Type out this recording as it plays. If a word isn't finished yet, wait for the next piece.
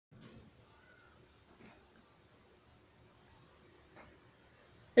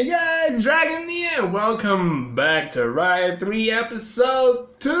Hey guys, Dragon here! Welcome back to Ride 3 Episode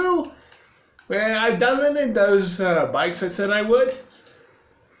 2, where I've downloaded those bikes I said I would.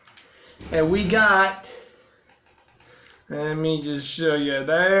 And we got... Let me just show you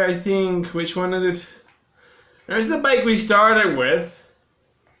there, I think. Which one is it? There's the bike we started with.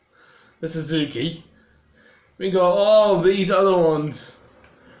 The Suzuki. We got all these other ones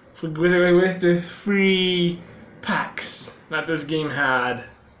with the free packs that this game had.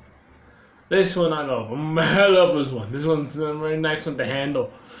 This one I love. I love this one. This one's a very nice one to handle.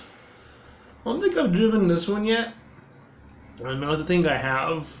 I don't think I've driven this one yet. I know the thing I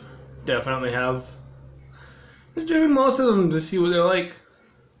have. Definitely have. I've driven most of them to see what they're like.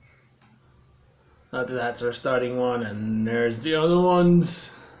 Not that that's our starting one, and there's the other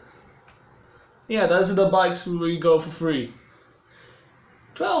ones. Yeah, those are the bikes where we go for free.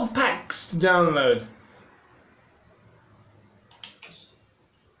 12 packs to download.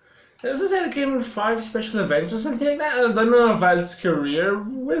 It also said it came with 5 special events or something like that. I don't know if that's career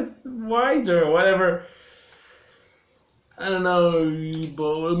with wise or whatever. I don't know,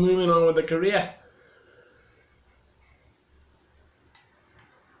 but we're moving on with the career.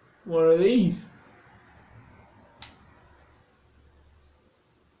 What are these?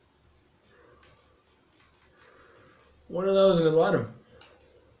 What are those in the bottom?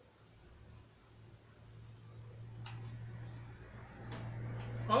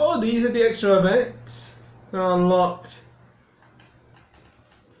 Oh, these are the extra events. They're unlocked.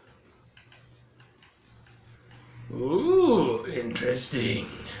 Ooh, interesting.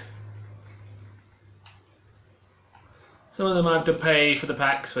 Some of them have to pay for the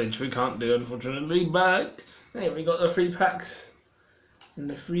packs, which we can't do unfortunately, but hey, we got the free packs and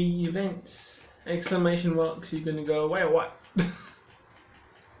the free events. Exclamation marks, you're gonna go away or what?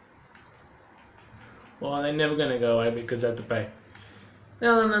 Well, they're never gonna go away because I have to pay.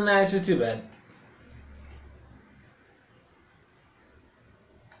 No, it's just too bad.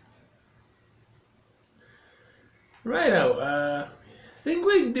 Righto, I think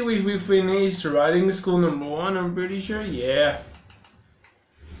we finished riding school number 1, I'm pretty sure, yeah.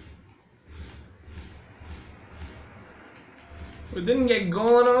 We didn't get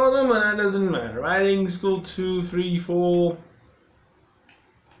going on all of them, but that doesn't matter. Riding school 2, 3, 4.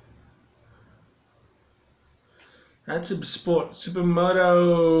 That's a sport.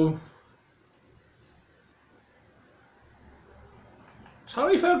 Supermoto. Shall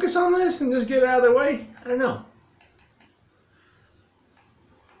we focus on this and just get it out of the way? I don't know.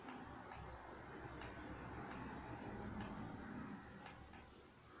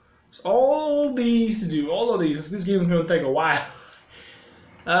 There's all these to do. All of these. This game's going to take a while.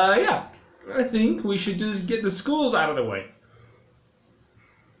 Yeah. I think we should just get the schools out of the way.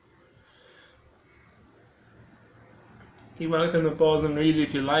 You're welcome to pause and read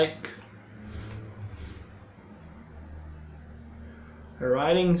if you like.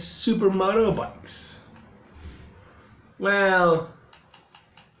 Riding supermoto bikes. Well,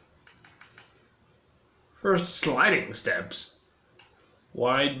 first sliding steps.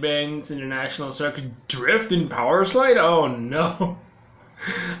 Wide bends, international circuit, drift and power slide? Oh no.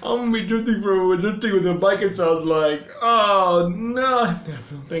 I'm gonna be drifting with a bike, it sounds like. Oh no, I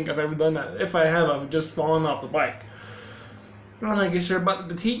don't think I've ever done that. If I have, I've just fallen off the bike. Well, I guess you're about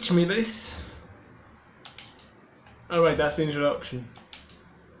to teach me this. Alright, that's the introduction.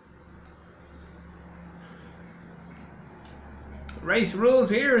 Race rules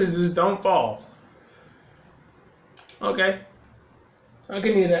here is just don't fall. Okay. I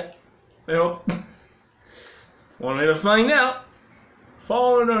can do that. I hope. Want me to find out?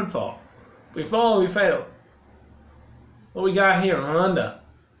 Fall or don't fall? If we fall, we fail. What we got here, Honda?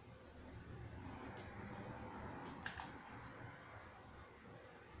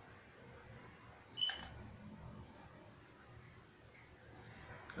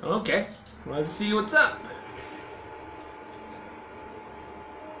 Okay, let's see what's up.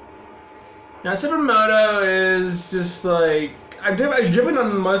 Now, Supermoto is just like I've driven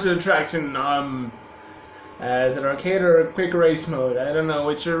on most of the tracks in as an arcade or a quick race mode. I don't know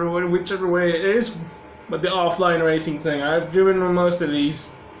whichever way it is, but the offline racing thing. I've driven on most of these,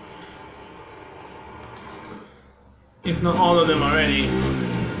 if not all of them already.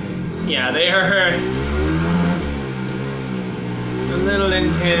 Yeah, they are a little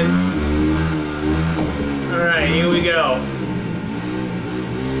intense. Alright, here we go.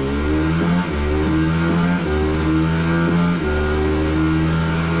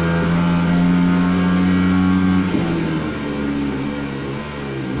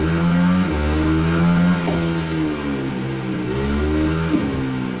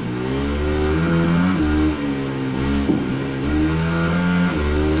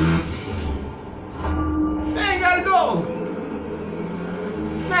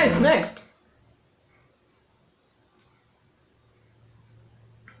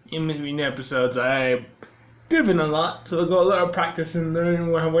 in between episodes, I've driven a lot, so I got a lot of practice in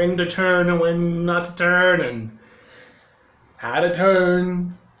learning when to turn and when not to turn, and how to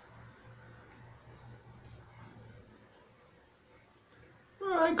turn.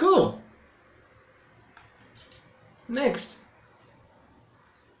 Alright, cool. Next.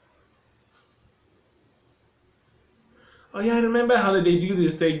 Oh yeah, I remember how they do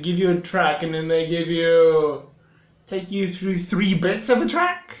this. They give you a track and then they take you through 3 bits of a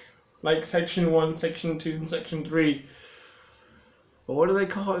track. Like section 1, section 2, and section 3. But what do they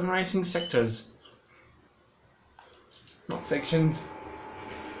call it in racing? Sectors. Not sections.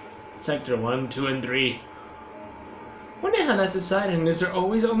 Sector 1, 2, and 3. Wonder how that's decided, and is there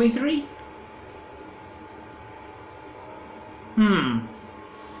always only 3?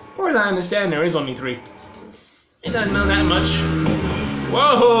 Or as I understand, there is only 3. It doesn't know that much.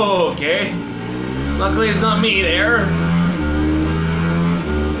 Whoa, okay. Luckily it's not me there.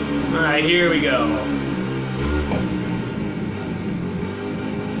 Alright, here we go.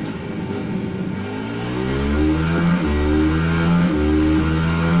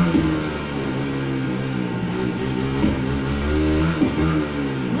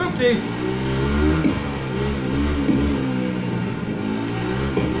 Whoopsie.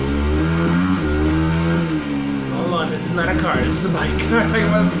 This is not a car, this is a bike. I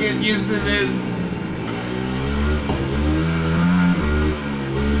must get used to this.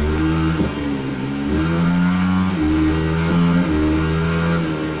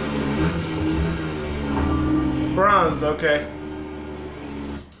 Bronze, okay.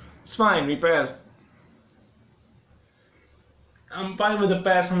 It's fine, we passed. I'm fine with the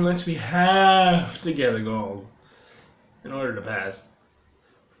pass unless we have to get a gold in order to pass.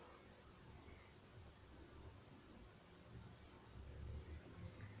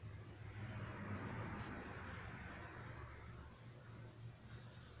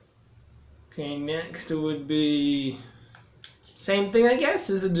 Okay, next it would be same thing, I guess.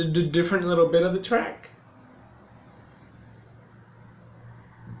 Is it a different little bit of the track?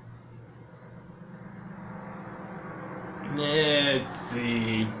 Let's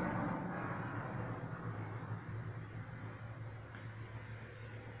see.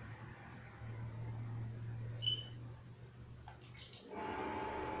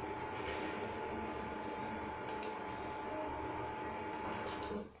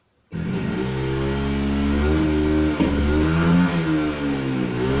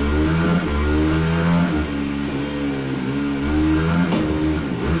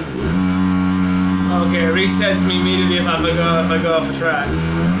 Okay, it resets me immediately if I go off a track.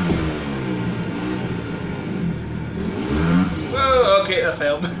 Whoa, okay, that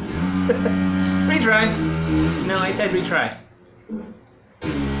failed. Retry. No, I said retry.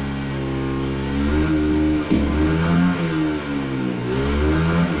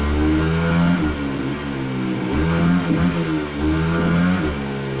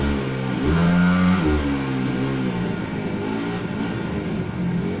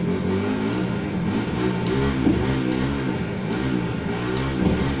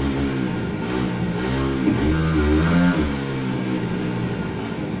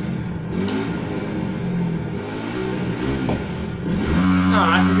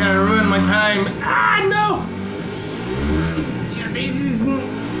 Oh, this is gonna ruin my time. Ah, no! Yeah, this is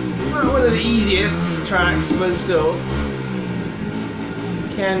not one of the easiest tracks, but still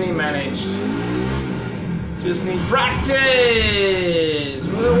can be managed. Just need practice!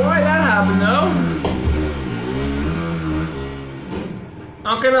 Well, why that happened though?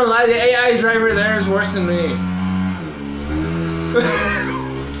 I'm gonna lie, the AI driver there is worse than me.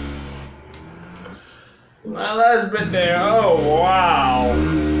 My last bit there, oh wow.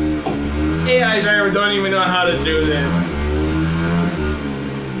 AI driver don't even know how to do this.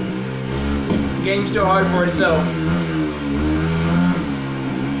 The game's too hard for itself.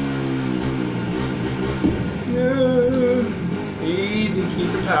 Easy,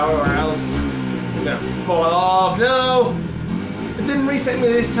 keep the power or else I'm gonna fall off. No! It didn't reset me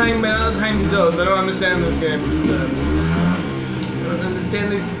this time, but other times it does. I don't understand this game sometimes. I don't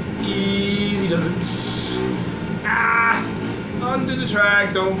understand this. Easy does it. Ah! Onto the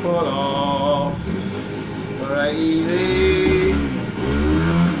track, don't fall off. Alright, easy.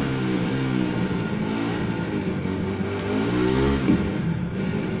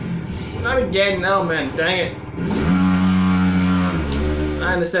 Not again, no man, dang it.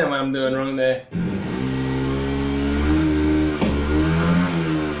 I understand what I'm doing wrong there.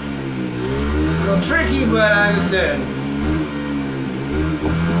 A little tricky, but I understand.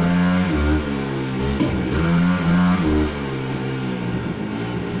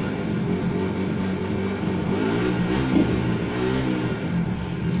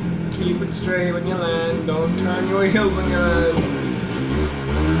 keep it straight when you land. Don't turn your wheels when you land.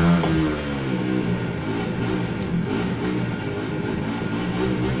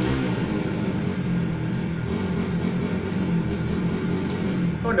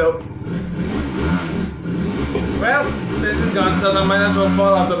 Oh no. Well, this is gone, so I might as well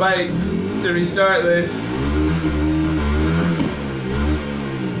fall off the bike to restart this.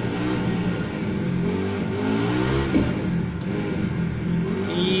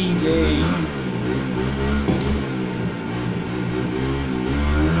 Easy.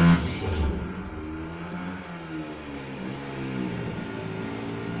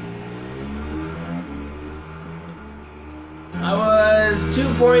 I was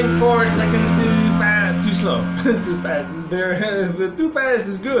 2.4 seconds too fast, too slow, too fast. Too fast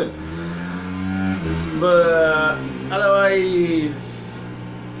is good, but otherwise,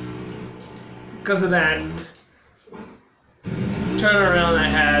 because of that turnaround I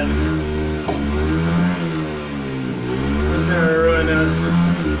had, it was gonna ruin us.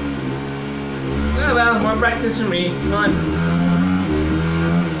 Oh well, more practice for me. It's fun.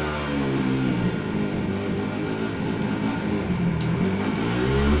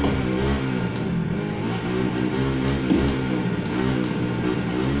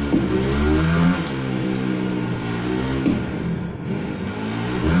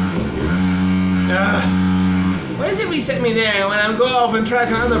 Why does it reset me there? When I go off and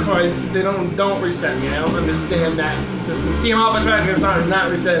track on other parts, they don't reset me. I don't understand that system. See, I'm off a track, it's not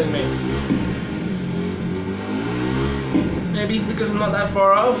resetting me. Maybe it's because I'm not that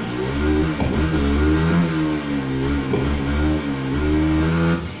far off.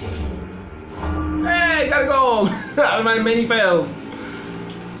 Hey, got a gold out of my many fails.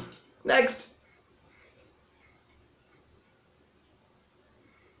 Next.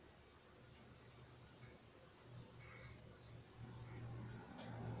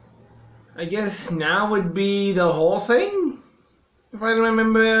 I guess now would be the whole thing, if I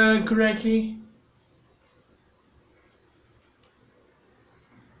remember correctly.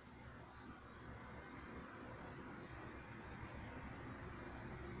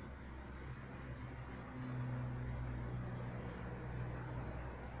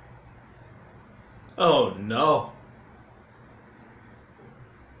 Oh no.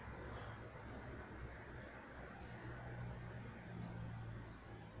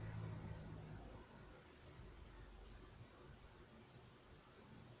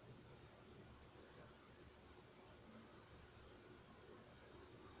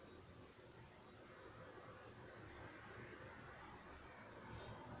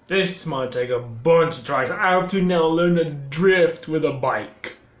 This might take a bunch of tries. I have to now learn to drift with a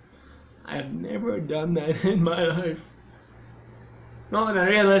bike. I've never done that in my life. Not in a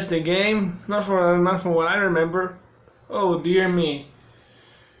realistic game. Not from what I remember. Oh dear me.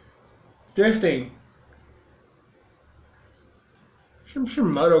 Drifting. I'm sure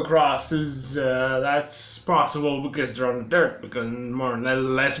motocross is that's possible because they're on the dirt, because more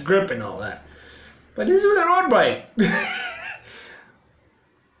less grip and all that. But this is with a road bike.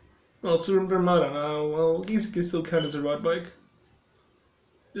 Well, Super Moto, well, these can still count as a road bike.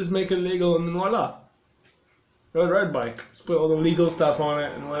 Just make it legal and then voila. Road bike. Put all the legal stuff on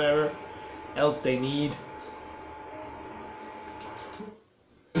it and whatever else they need.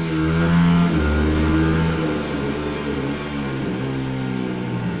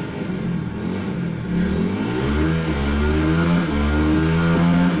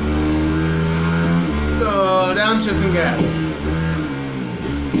 So, downshift gas.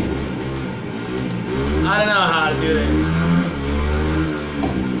 I don't know how to do this.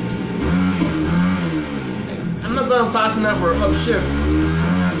 I'm not going fast enough for upshift.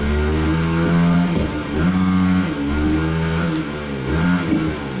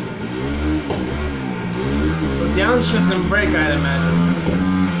 So downshift and brake, I'd imagine.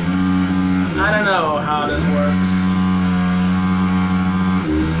 I don't know how this works.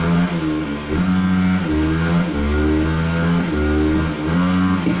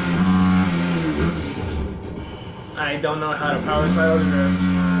 I don't know how to power slide or drift.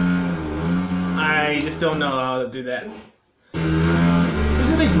 I just don't know how to do that.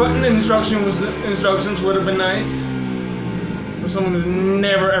 Specific button instructions would have been nice for someone who's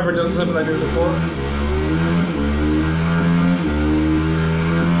never ever done something like this before.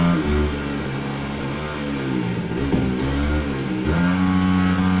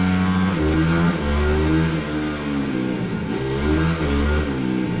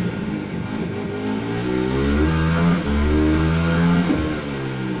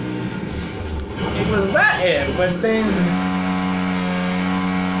 Was that it? But then,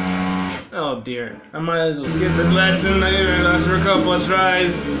 oh Oh dear. I might as well skip this lesson after a couple of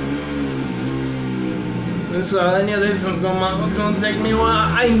tries. I knew this was gonna take me a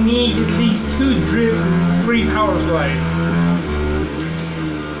while. I need at least 2 drifts and 3 power slides.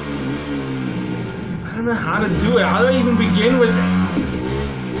 I don't know how to do it. How do I even begin with it?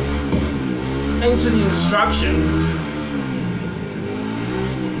 Thanks for the instructions.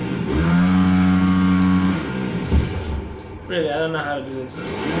 Really, I don't know how to do this.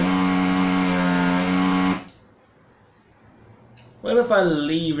 What if I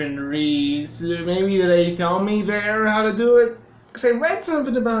leave and read? So maybe they tell me there how to do it? Because I read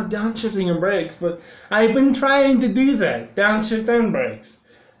something about downshifting and brakes, but I've been trying to do that. Downshift and brakes.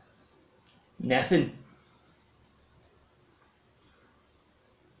 Nothing.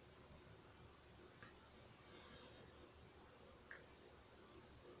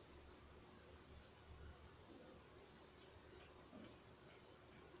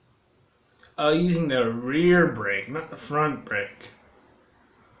 Oh, using the rear brake, not the front brake.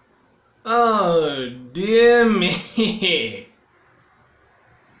 Oh, dear me.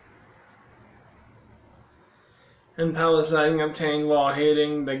 And power sliding obtained while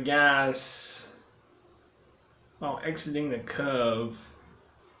hitting the gas, while exiting the curve.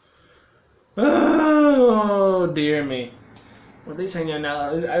 Oh, dear me. What are they saying now?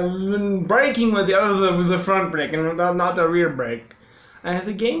 I've been braking with the front brake and not the rear brake. I have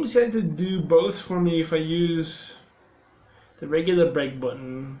the game set to do both for me if I use the regular brake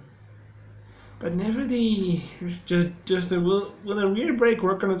button, but never the will the rear brake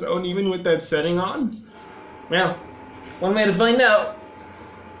work on its own even with that setting on? Well, one way to find out.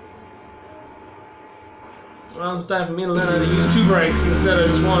 Well, it's time for me to learn how to use 2 brakes instead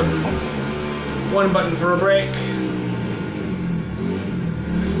of just one. One button for a brake.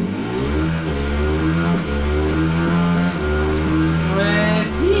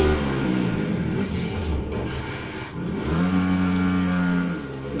 See?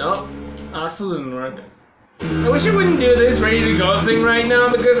 Nope. Still didn't work. I wish I wouldn't do this ready to go thing right now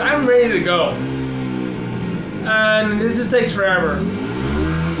because I'm ready to go. And this just takes forever.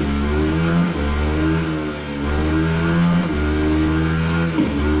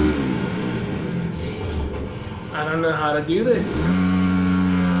 I don't know how to do this.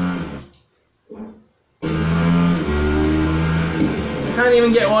 Can't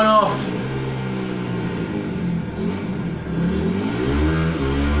even get one off.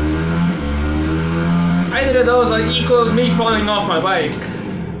 Either of those equals me falling off my bike.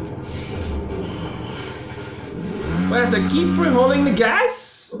 Do I have to keep holding the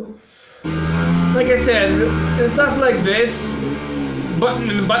gas? Like I said, stuff like this,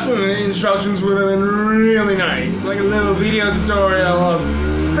 button instructions would have been really nice. Like a little video tutorial of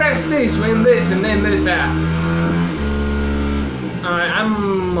press this when this and then this that. I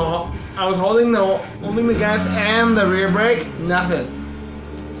was holding the gas and the rear brake. Nothing.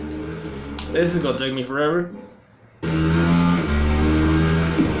 This is gonna take me forever.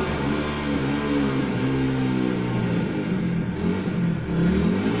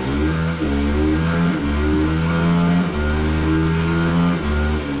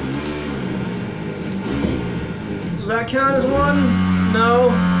 Does that count as one?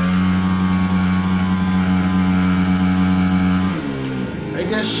 No. Are you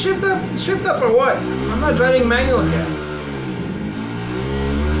gonna shift up or what? I'm not driving manual here.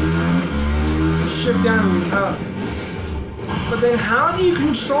 Shift down and up. But then how do you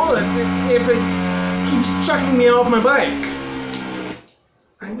control it if it keeps chucking me off my bike?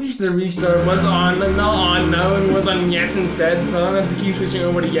 I wish the restart was on, not on now, and was on yes instead, so I don't have to keep switching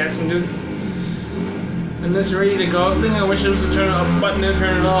over to yes and just... And this ready to go thing, I wish there was a button to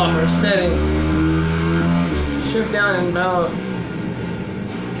turn it off, or setting. Shift down and down.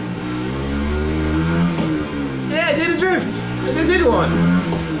 Yeah, I did a drift! I did one!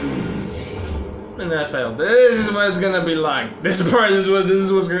 And I failed. This is what it's gonna be like. This part is what it's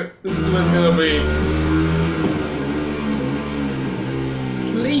gonna be.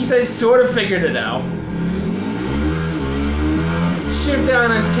 At least I sort of figured it out. Shift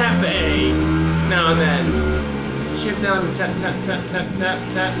down and tap A now and then. Shift down and tap.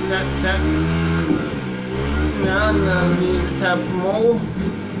 Now I need to tap more.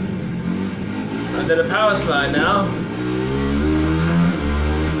 I did a power slide now.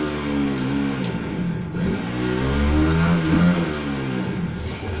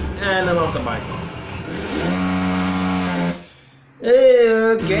 And I'm off the bike.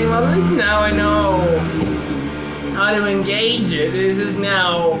 Okay, well at least now I know how to engage it. This is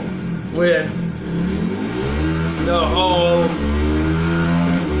now with the whole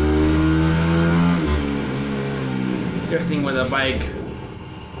drifting with a bike.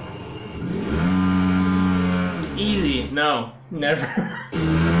 me. No, never.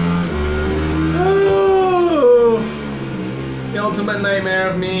 Oh, the ultimate nightmare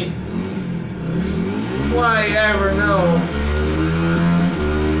of me. Why ever no?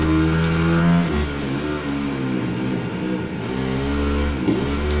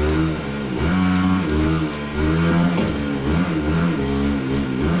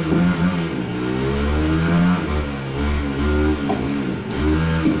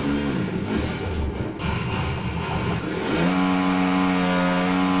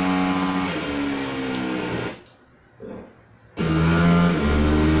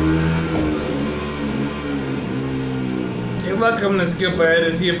 Welcome to Skipper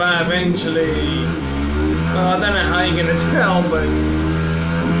to see if I eventually. Well, I don't know how you're gonna tell, but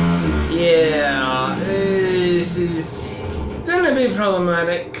yeah, this is gonna be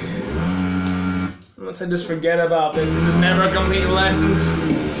problematic. Unless I just forget about this and just never complete lessons.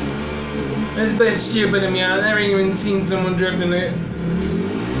 It's a bit stupid of me. I've never even seen someone drift in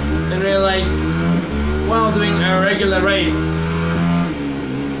real life while doing a regular race.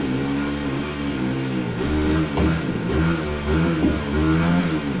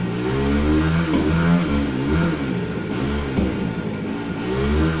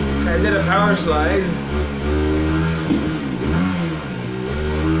 I did a power slide.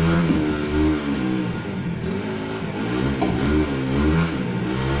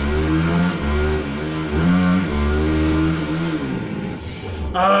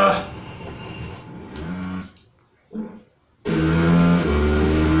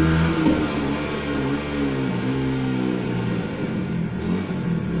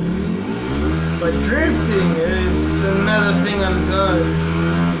 But drifting is another thing on its own.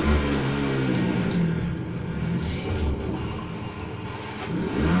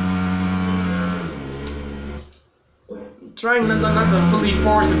 Trying not to fully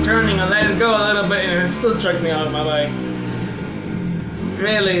force the turning and let it go a little bit, and it still chucked me out of my way.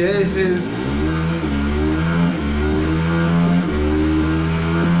 Really, this is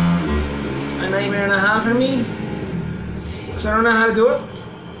a nightmare and a half for me. So I don't know how to do it.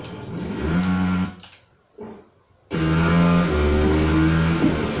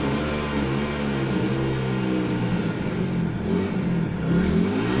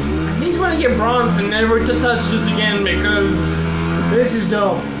 I get bronze and never to touch this again because this is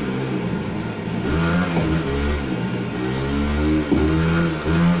dope.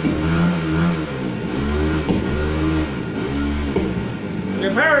 The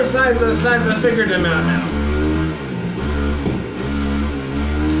power slides, I figured them out now.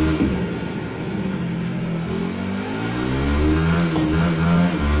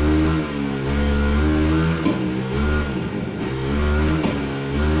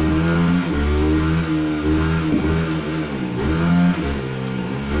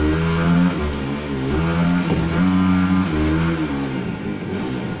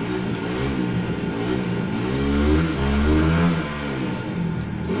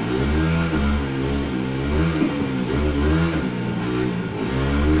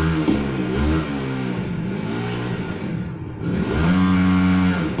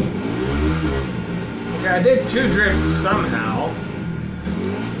 I did 2 drifts somehow.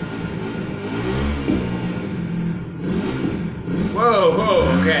 Whoa,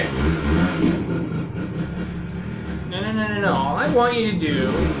 okay. No. All I want you to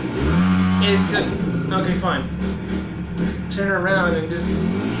do is to... Okay, fine. Turn around and just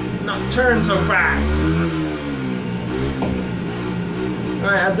not turn so fast.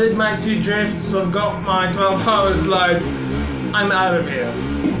 Alright, I did my 2 drifts, I've got my 12 power slides. I'm out of here.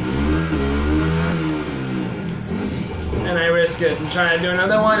 And I risk it and try to do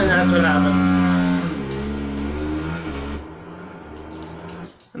another one, and that's what happens.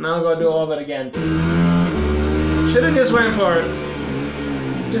 And now I'll go do all of it again. Should've just went for it.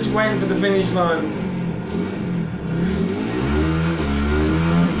 Just waiting for the finish line.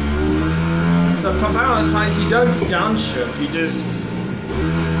 So for power slides, you don't downshift, you just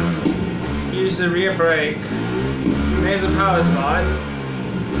use the rear brake. There's a power slide.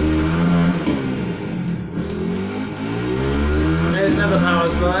 There's another power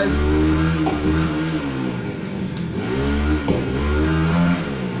slide.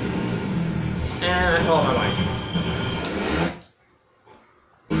 And I fall my bike.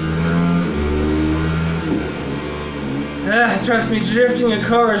 Trust me, drifting a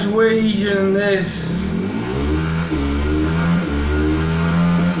car is way easier than this.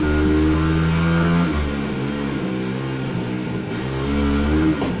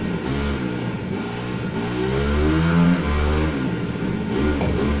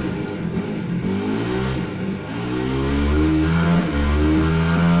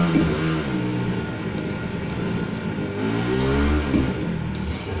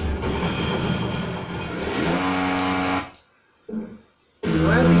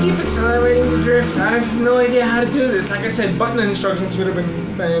 accelerating the drift. I have no idea how to do this. Like I said, button instructions would have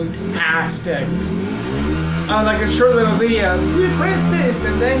been fantastic. Like a short little video. Dude, press this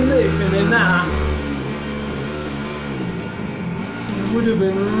and then that. Would have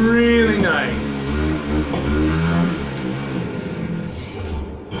been really nice.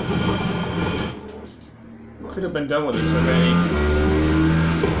 Could have been done with this already.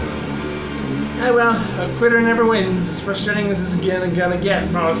 Ah well, a quitter never wins. As frustrating as this is gonna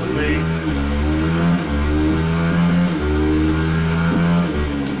get, possibly.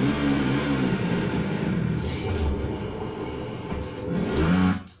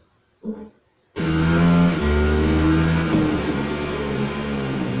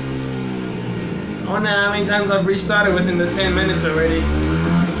 Oh no, how many times I've restarted within the 10 minutes already?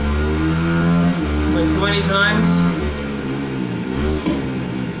 Like 20 times?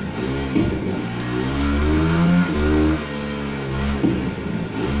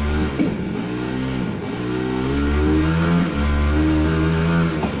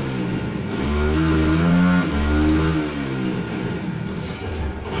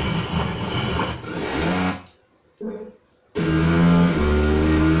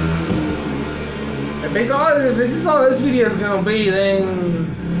 If this is all this video is gonna be, then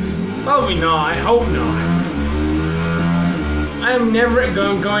probably not. I hope not. I am never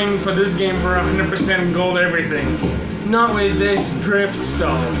going for this game for 100% gold everything. Not with this drift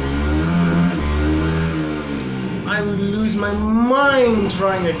stuff. I would lose my mind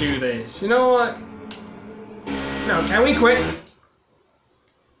trying to do this. You know what? No, can we quit?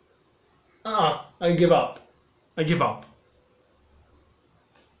 I give up. I give up.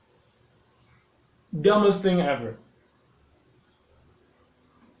 Dumbest thing ever.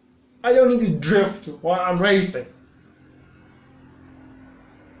 I don't need to drift while I'm racing.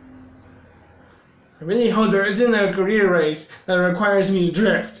 I really hope there isn't a career race that requires me to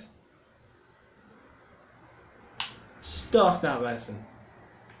drift. Stuff that lesson.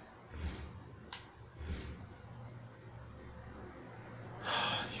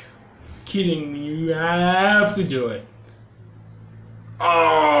 Kidding me, you have to do it.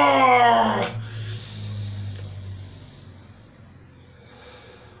 Oh!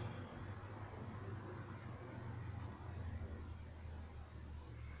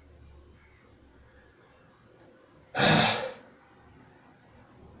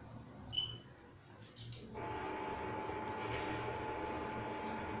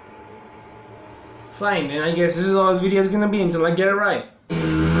 Fine, and I guess this is all this video is gonna be until I get it right.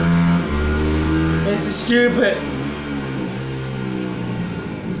 This is stupid.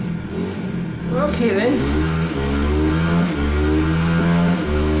 Okay then.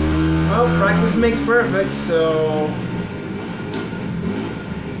 Well, practice makes perfect, so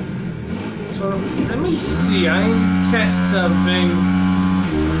let me see. I need to test something.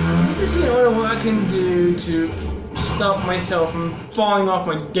 Just to see what I can do to stop myself from falling off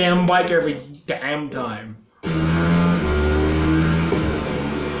my damn bike every damn time.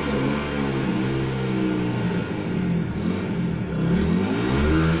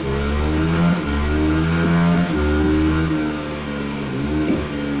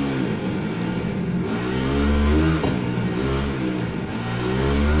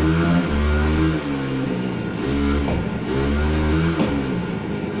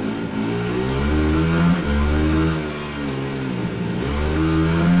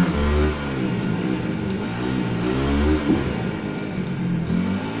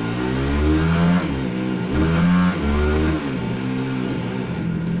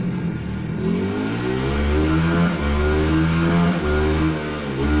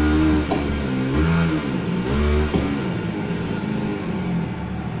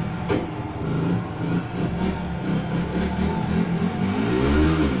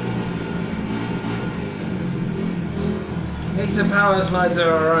 The power slides are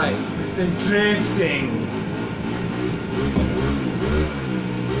alright. It's the drifting.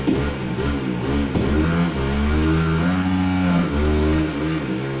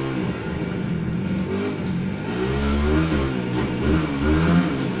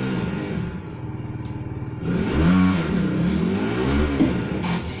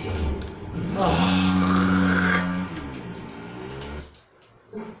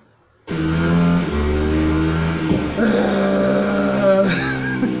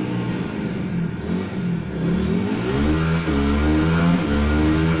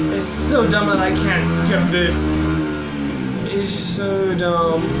 So dumb that I can't skip this. It's so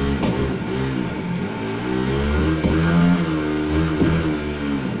dumb.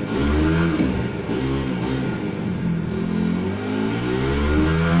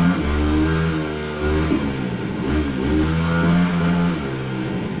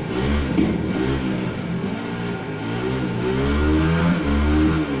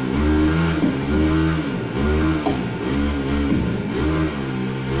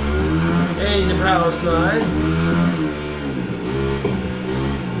 There's your power slides.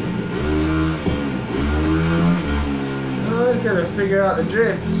 Oh, I gotta figure out the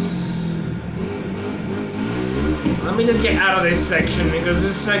drifts. Let me just get out of this section, because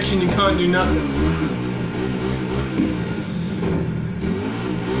this section you can't do nothing.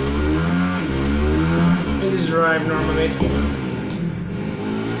 Let me just drive normally.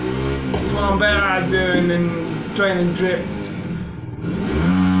 That's what I'm better at doing than trying to drift.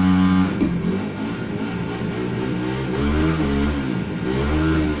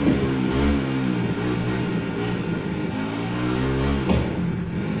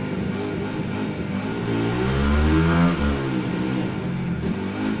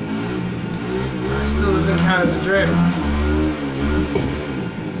 Still doesn't count as a drift.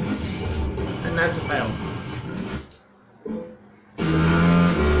 And that's a fail.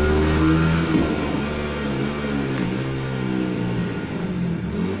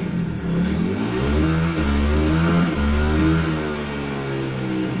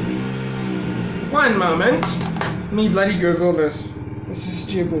 One moment. Let me bloody Google this. This is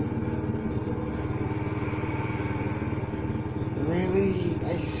stupid. Really?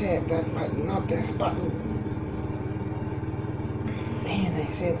 I said that button, not this button. Man, I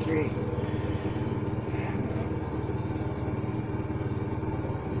said 3.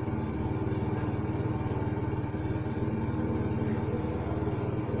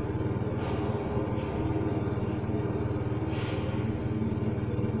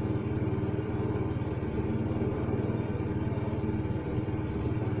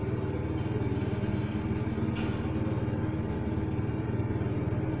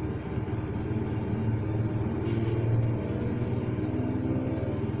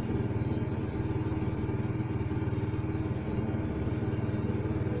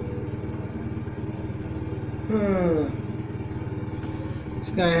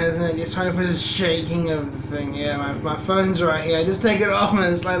 This guy has an idea. Sorry for the shaking of the thing. Yeah, my phone's right here. I just take it off and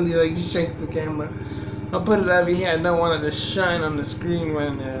it slightly like shakes the camera. I'll put it over here. I don't want it to shine on the screen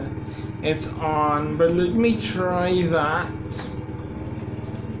when it's on. But let me try that.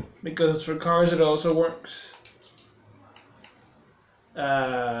 Because for cars it also works.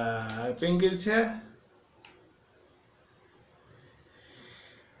 I think it's here.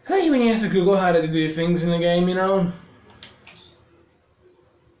 Hey, when you have to Google how to do things in the game, you know?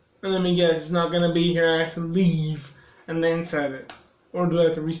 And let me guess, it's not gonna be here. I have to leave and then set it. Or do I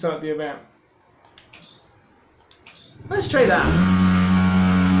have to restart the event? Let's try that.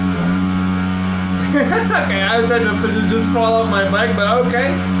 Okay, I was trying to just fall off my bike, but okay.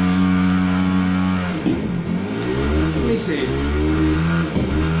 Let me see.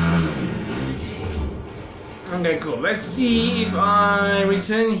 Okay, cool. Let's see if I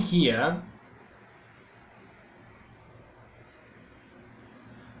return here.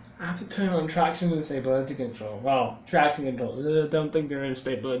 I have to turn on traction and stability control. Wow, traction control. I don't think there is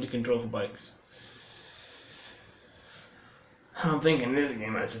stability control for bikes. I don't think in this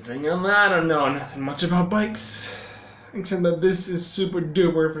game that's the thing. I don't know nothing much about bikes. Except that this is super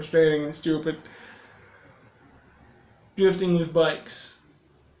duper frustrating and stupid. Drifting with bikes.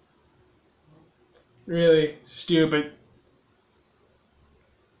 Really stupid.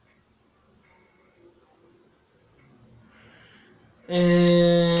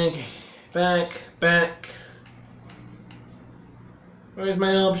 Okay, back. Where's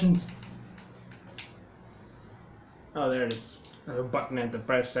my options? Oh, there it is. I have a button I have to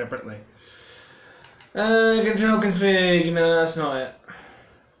press separately. Control config. No, that's not it.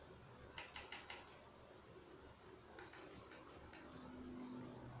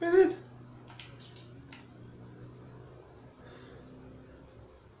 Is it?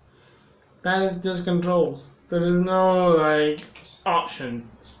 That is just controls. There is no, like,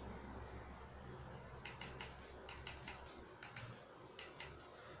 options.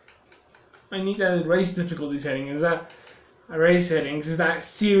 I need that race difficulty setting. Is that race settings? Is that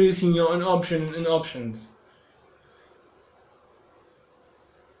seriously not an option in options?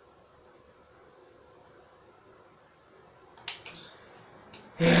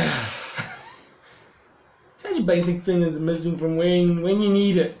 Yeah. Such a basic thing is missing from when you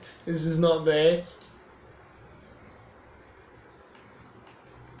need it. It's just not there.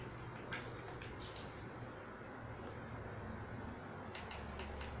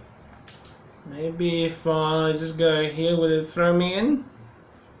 Maybe if I just go here, will it throw me in?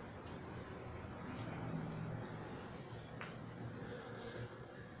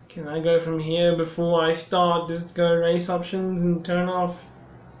 Can I go from here before I start? Just go race options and turn off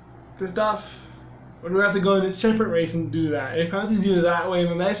the stuff? Or do I have to go in a separate race and do that? If I have to do it that way,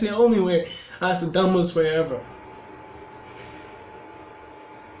 then that's the only way. That's the dumbest way ever.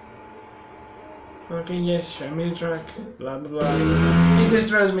 Okay, yes, show me the track. Blah blah blah. It just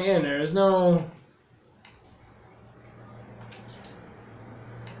throws me in. There's no.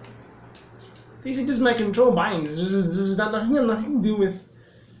 These are just my control binds. This is not nothing to do with.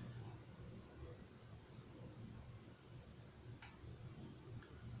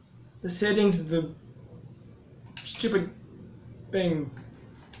 The settings, the stupid thing.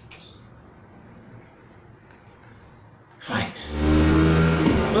 Fine.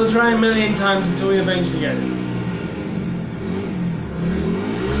 We'll try a million times until we eventually get it.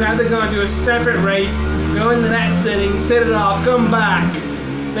 Because either gonna do a separate race, go into that setting, set it off, come back,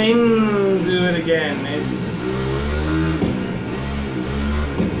 then do it again. It's.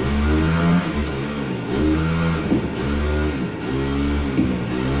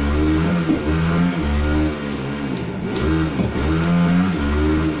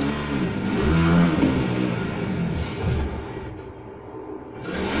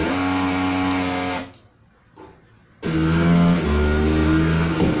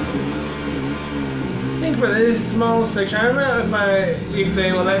 For this small section, I don't know if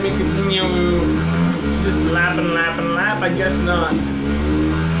they will let me continue to just lap and lap and lap. I guess not.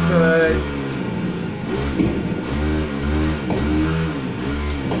 But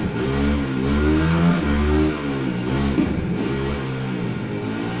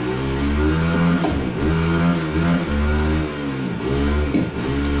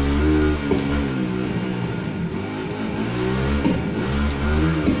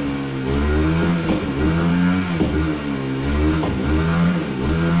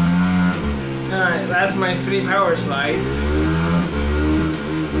that's my 3 power slides.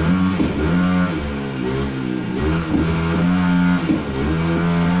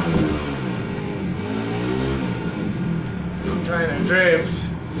 I'm trying to drift.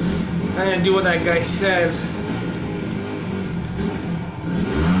 I'm trying to do what that guy said.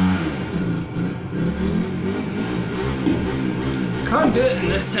 Can't do it in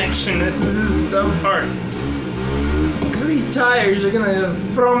this section. This is the dumb part. Because these tires are gonna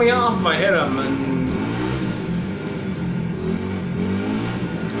throw me off if I hit them. And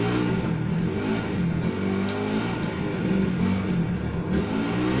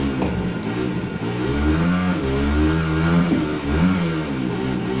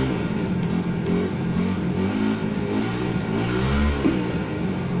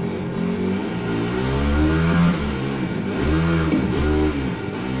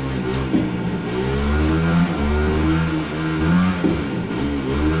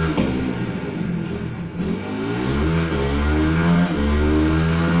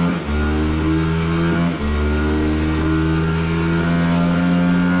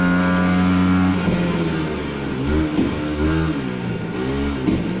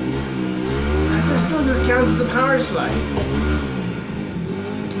counts as a power slide.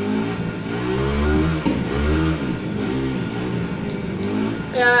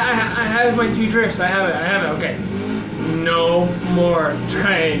 Yeah, I have my 2 drifts. I have it. Okay. No more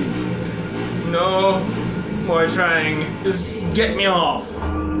trying. No more trying. Just get me off.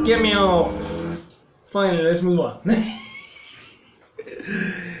 Get me off. Finally, let's move on.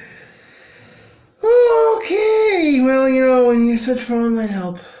 Okay, well, you know, when you search for online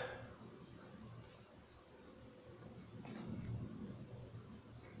help.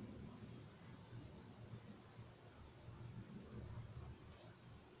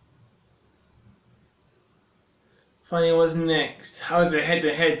 Finally, what's next? How is a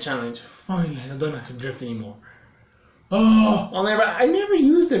head-to-head challenge? Finally, I don't have to drift anymore. Oh, I never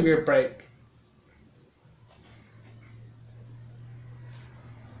used a rear brake.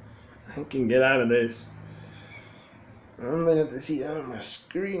 I can get out of this. I'm gonna have to see that on my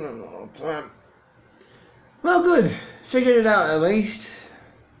screen all the time. Well, good. Figured it out at least.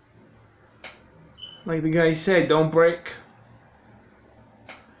 Like the guy said, don't brake.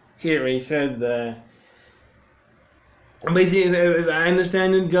 Here he said, basically, as I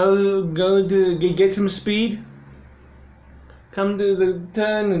understand it, go to get some speed. Come to the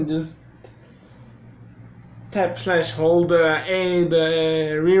turn and just tap/hold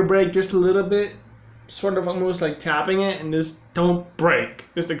the rear brake just a little bit, sort of almost like tapping it, and just don't brake,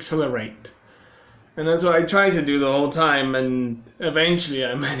 just accelerate. And that's what I tried to do the whole time, and eventually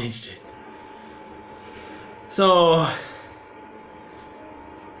I managed it. So.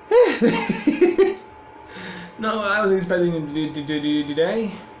 No, I was expecting him to do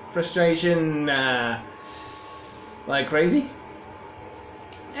today. Frustration, like crazy.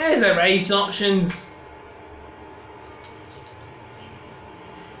 There's the race options.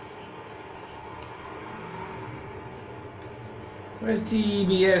 Where's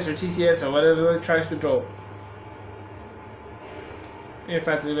TBS or TCS or whatever the traction control? If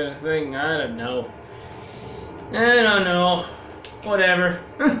that's even a thing, I don't know. I don't know. Whatever.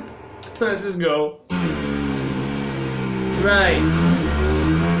 Let's just go. Right.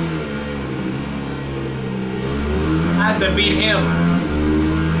 I have to beat him.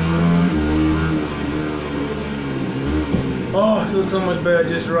 Oh, it feels so much better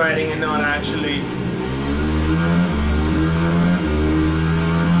just riding and not actually.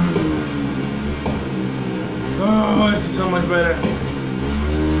 Oh, this is so much better.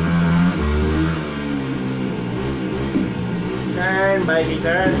 Turn, bikey,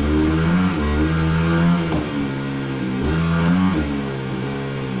 turn.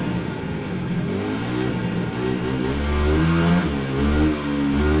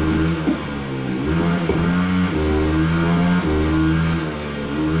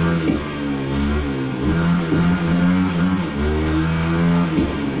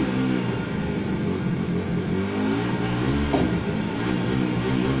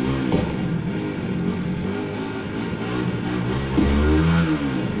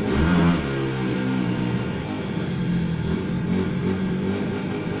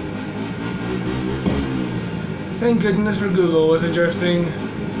 Thank goodness for Google with the drifting.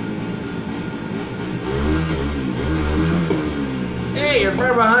 Hey, you're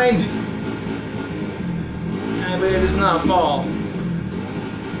far behind. I bet it does not fall.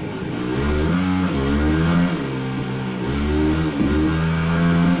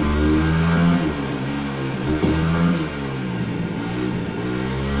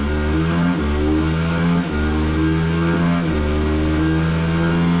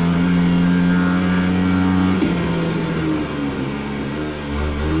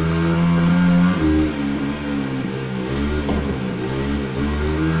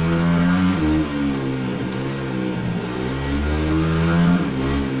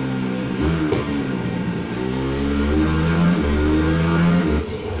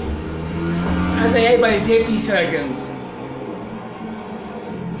 By 50 seconds.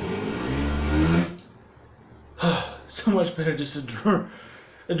 So much better just to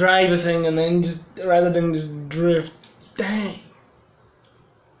drive the thing and then just rather than just drift. Dang.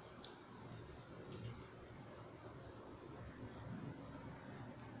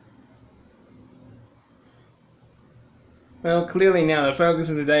 Well, clearly now the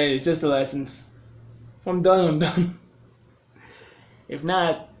focus of the day is just the lessons. If I'm done, I'm done. If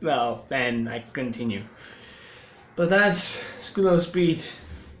not, well, then I continue. But that's School of Speed.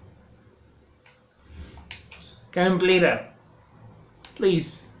 Completed.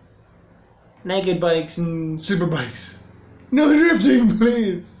 Please. Naked bikes and super bikes. No drifting,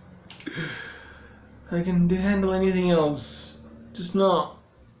 please. I can handle anything else. Just not.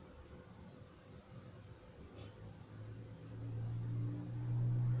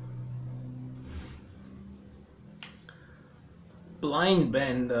 Blind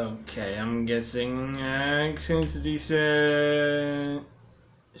bend, okay, I'm guessing. Since these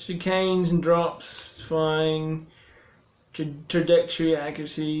chicanes and drops, it's fine. Trajectory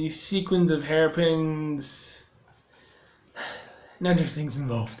accuracy, sequence of hairpins. No drifting's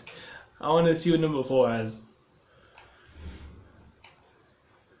involved. I want to see what number 4 has.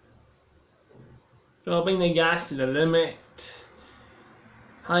 Dropping the gas to the limit.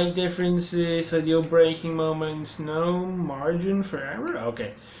 Height differences, ideal braking moments, no margin for error?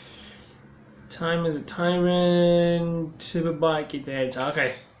 Okay. Time is a tyrant, super bike at the edge.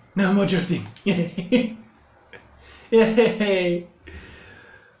 Okay. No more drifting. Yay! Yay!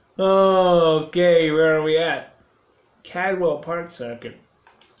 Okay, where are we at? Cadwell Park Circuit.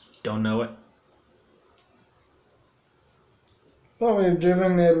 Don't know it. Probably have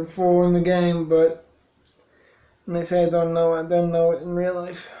driven there before in the game, but when they say I don't know it in real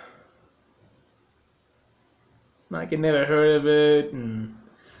life. Like I never heard of it, and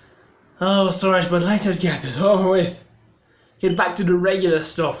oh, sorry, but let's just get this over with. Get back to the regular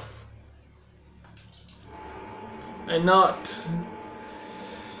stuff, and not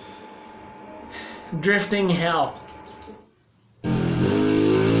drifting hell. Ooh.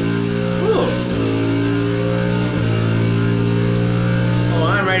 Oh,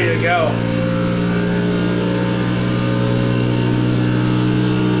 I'm ready to go.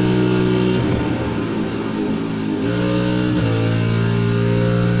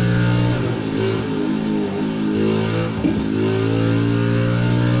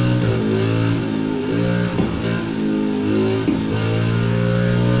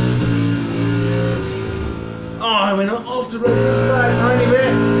 I went off the road just by a tiny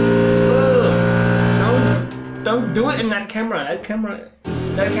bit. Don't do it in that camera. That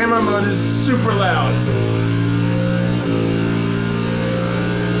camera mode is super loud.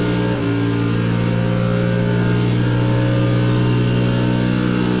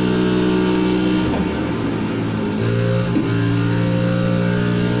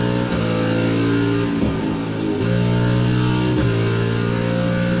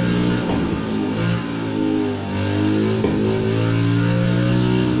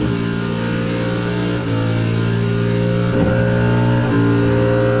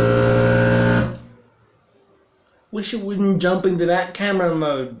 wish it wouldn't jump into that camera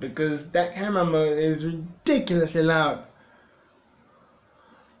mode, because that camera mode is ridiculously loud.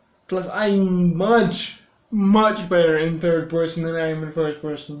 Plus, I'm much better in third person than I am in first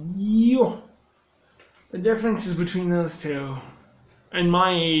person. Yo! The differences between those two and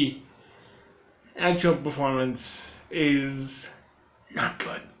my actual performance is not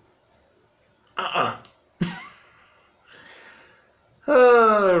good.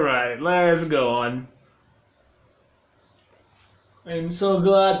 Alright, let's go on. I'm so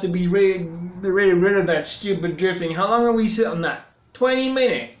glad to be rid of that stupid drifting. How long are we sitting on that? 20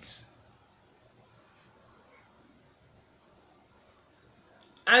 minutes.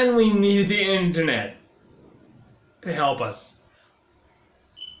 And we need the internet to help us.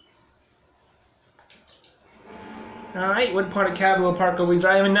 Alright, what part of Cadwell Park are we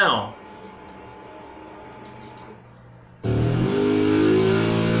driving now?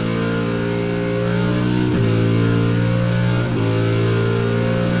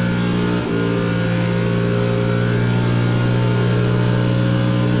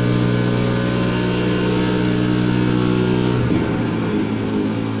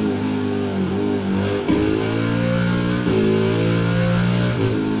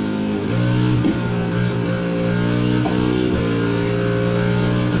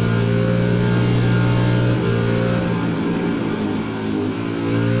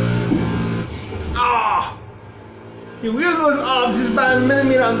 Your wheel goes off just by a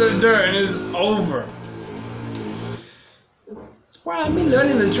millimeter under the dirt and it's over. That's why I've been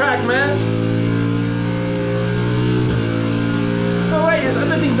learning the track, man. Oh wait, there's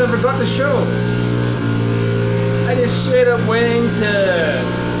other things I forgot to show. I just straight up went into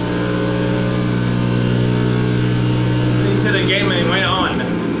the game and went on.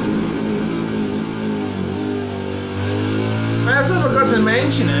 I also forgot to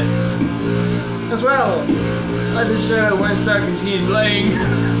mention it as well. I just showed when I continued playing.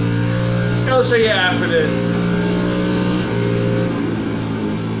 I'll show you after this.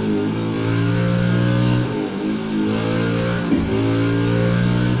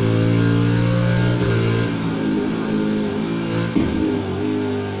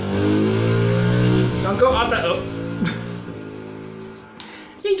 Don't go up that. Oops.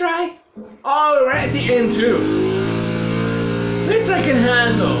 Retry. Oh, right at the end too. This I can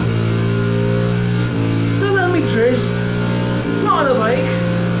handle. Let me drift. Not on a bike.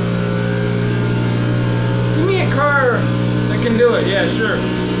 Give me a car that can do it. Yeah, sure.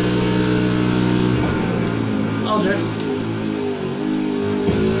 I'll drift.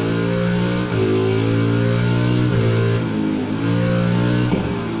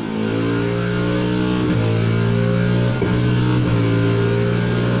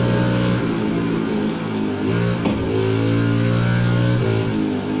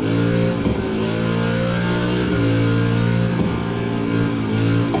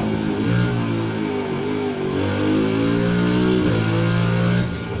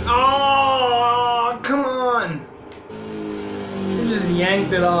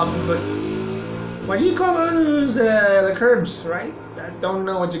 Yanked it off of the. What do you call those? The curbs, right? I don't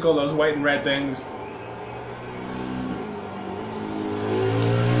know what you call those white and red things.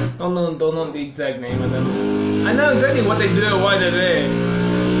 Don't know the exact name of them. I know exactly what they do and why they're there,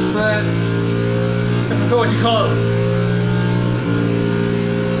 but I forgot what you call them.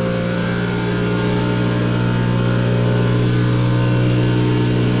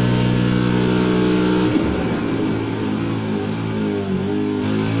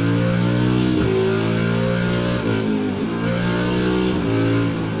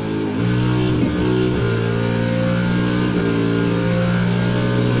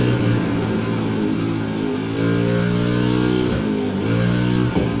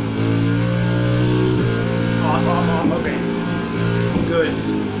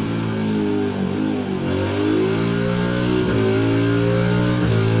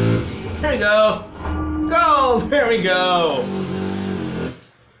 There we go. Gold. There we go.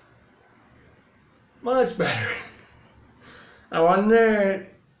 Much better. I wonder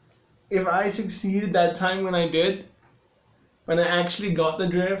if I succeeded that time when I did. When I actually got the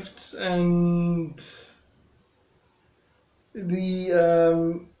drifts and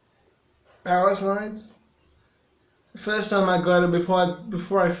the power slides. The first time I got it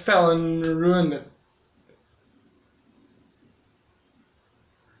before I fell and ruined it.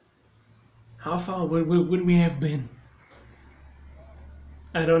 How far would we have been?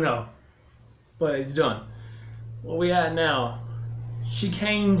 I don't know. But it's done. Where we at now?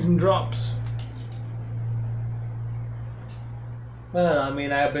 Chicanes and drops. Well, I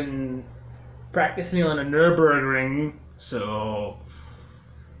mean, I've been practicing on a Nürburgring, so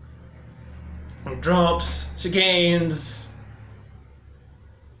drops, chicanes,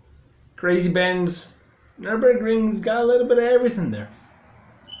 crazy bends. Nürburgring's got a little bit of everything there.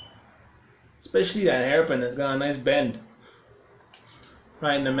 Especially that hairpin has got a nice bend.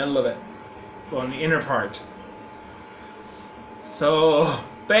 Right in the middle of it. Well, in the inner part. So,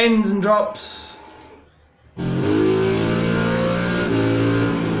 bends and drops.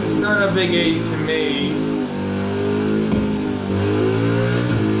 Not a biggie to me.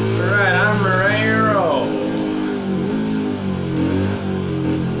 Alright, I'm ready to roll.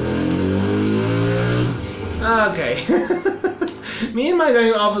 Okay. Me and my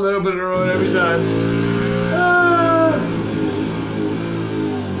going off a little bit of the road every time.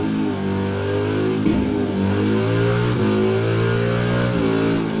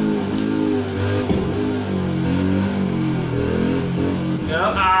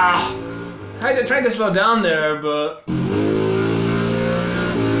 I tried to slow down there, but well,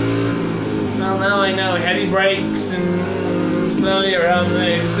 now I know heavy brakes and slowly around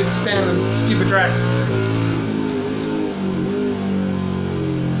the stand on the stupid track.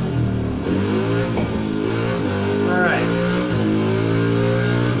 Alright.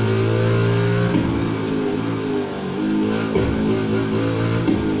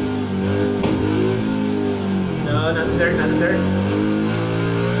 No, not the dirt, not the dirt.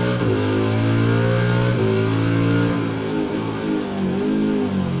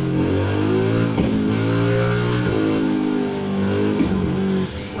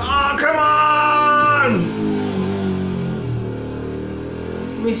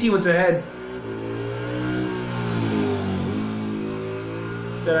 Let me see what's ahead.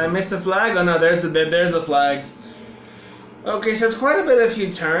 Did I miss the flag? Oh no, there's the flags. Okay, so it's quite a bit of few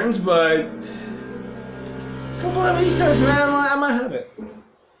turns, but a couple of these turns and I might have it.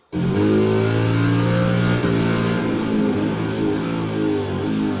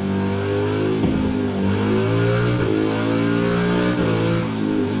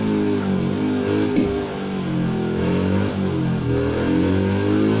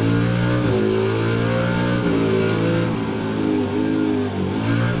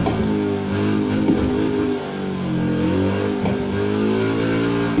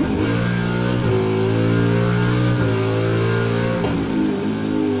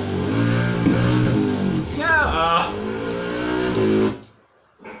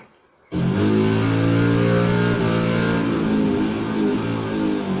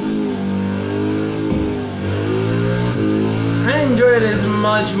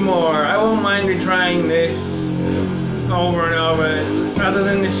 Much more. I won't mind retrying this over and over, rather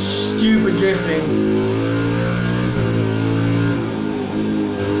than this stupid drifting.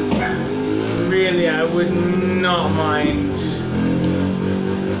 Really, I would not mind.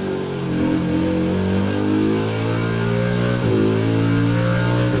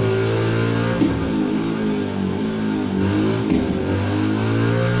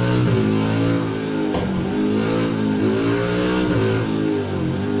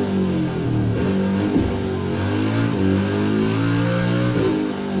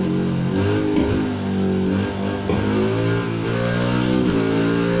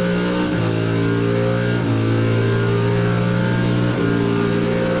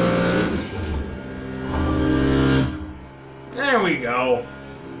 There we go.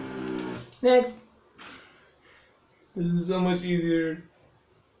 Next. This is so much easier.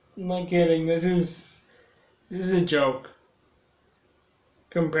 I'm not kidding. This is a joke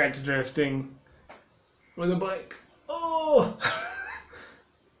compared to drifting with a bike. Oh.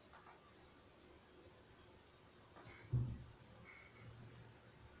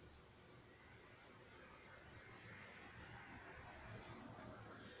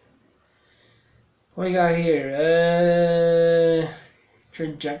 What we got here?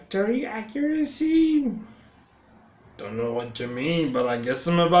 Trajectory accuracy? Don't know what you mean, but I guess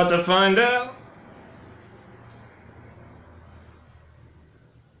I'm about to find out.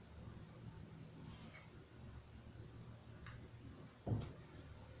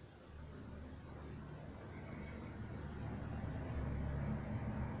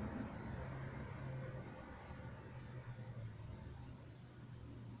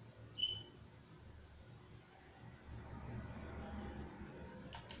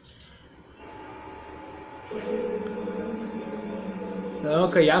 The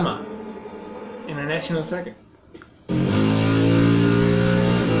Okayama International Circuit.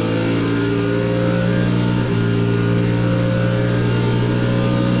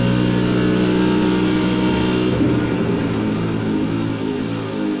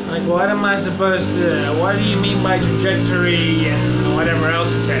 Like, what am I supposed to... What do you mean by trajectory and whatever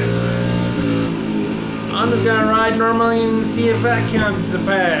else you said? I'm just gonna ride normally and see if that counts as a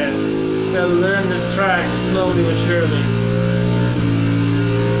pass. Just gotta learn this track slowly but surely.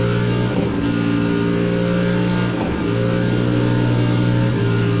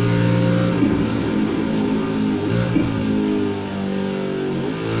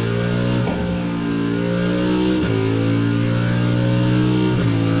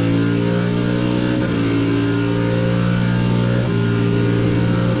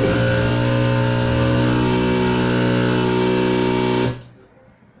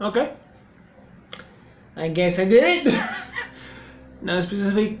 Okay. I guess I did it. No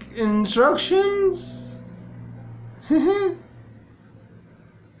specific instructions.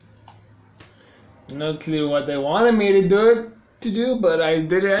 No clue what they wanted me to do, but I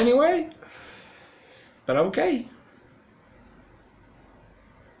did it anyway. But okay.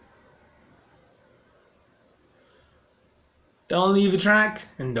 Don't leave a track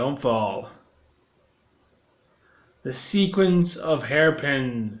and don't fall. The sequence of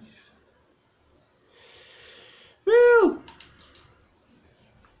hairpins. Woo!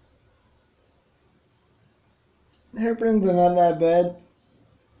 Hairpins are not that bad.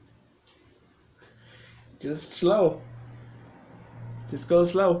 Just slow. Just go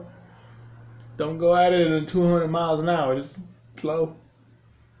slow. Don't go at it at 200 miles an hour. Just slow.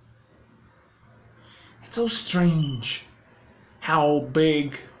 It's so strange how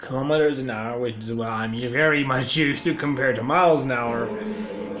big kilometers an hour, which is what I'm very much used to compared to miles an hour.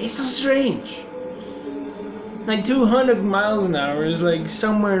 It's so strange. Like 200 miles an hour is like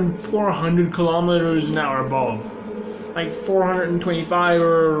somewhere in 400 kilometers an hour above. Like 425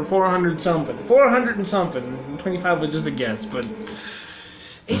 or 400 something. 400 and something. 25 was just a guess, but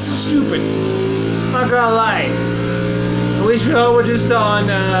it's so stupid. I'm not gonna lie. I wish we all were just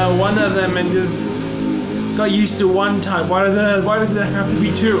on one of them and just got used to one type. Why did there have to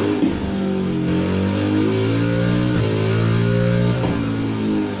be two?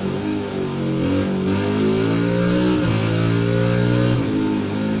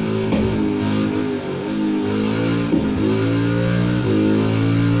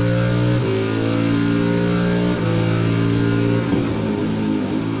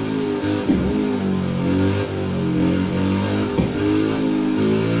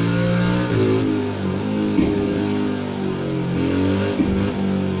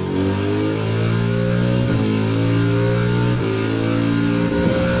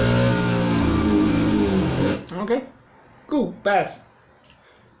 Okay, cool, pass.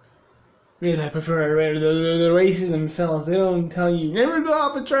 Really, I prefer the races themselves. They don't tell you, never go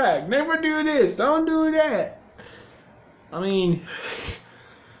off a track, never do this, don't do that. I mean,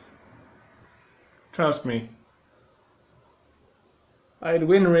 trust me. I'd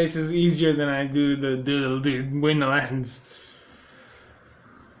win races easier than I do the win the lessons.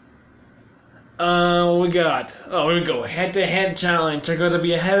 We got, oh, here we go, head-to-head challenge. I gotta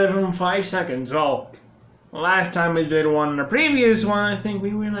be ahead of him 5 seconds. Oh. Last time we did one, the previous one, I think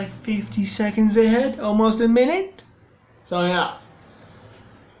we were like 50 seconds ahead, almost a minute. So yeah,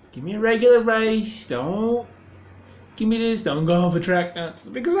 give me a regular race. Don't give me this. Don't go off a track,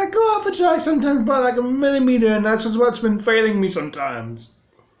 because I go off a track sometimes by like a millimeter, and that's what's been failing me sometimes.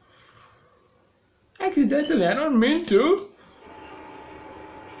 Accidentally, I don't mean to.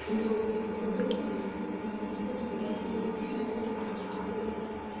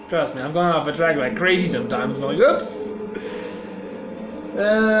 Trust me, I'm going off a track like crazy sometimes. I'm like, oops.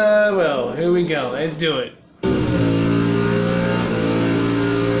 Well, here we go. Let's do it.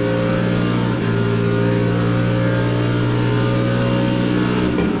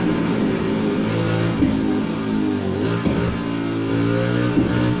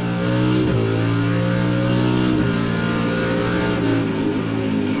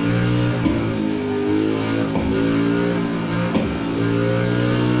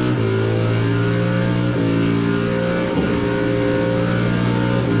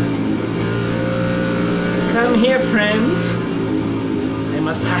 Come here, friend. I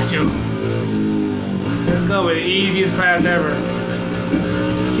must pass you. Let's go with the easiest pass ever.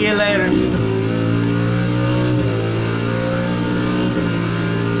 See you later.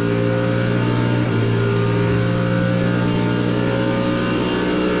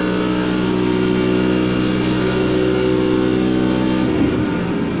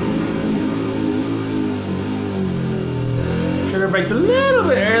 Should have braked a little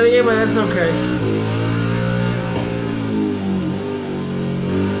bit earlier, but that's okay.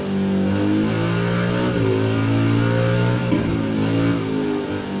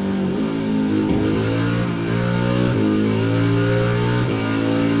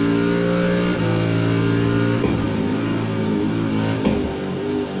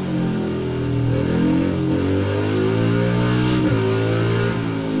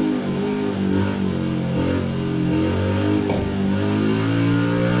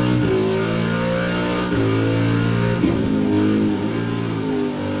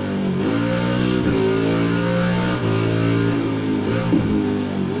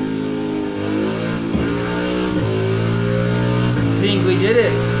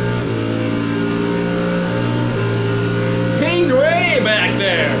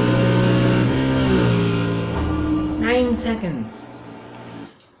 9 seconds.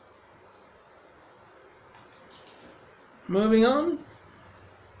 Moving on.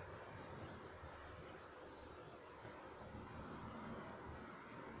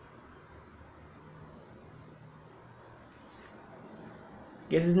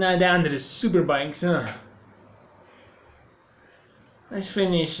 Guess it's not down to the super bikes, huh? Let's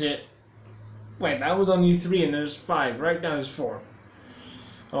finish it. Wait, that was only 3 and there's 5. Right now there's 4.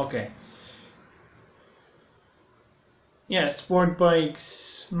 Okay. Yeah, sport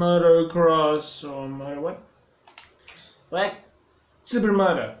bikes, motocross, or motor what? What?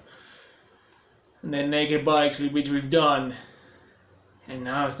 Supermoto. And then naked bikes, which we've done. And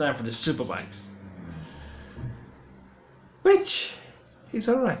now it's time for the super bikes. Which is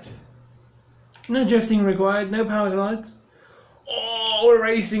alright. No drifting required, no power slides. Oh, we're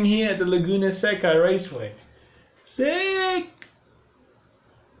racing here at the Laguna Seca Raceway. Sick!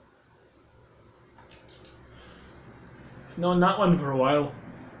 Known that one for a while.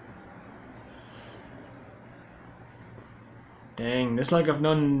 Dang, it's like I've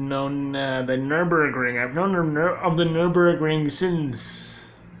known the Nürburgring. I've known of the Nürburgring since...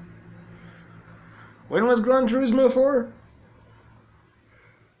 When was Gran Turismo 4?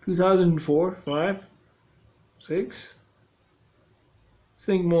 2004, 5, 6? I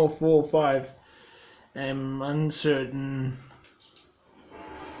think more 4, 5. I'm uncertain.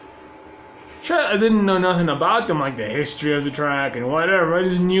 Sure, I didn't know nothing about them, like the history of the track and whatever. I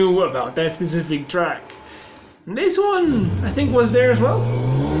just knew about that specific track. And this one, I think, was there as well.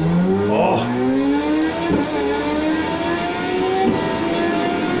 Oh.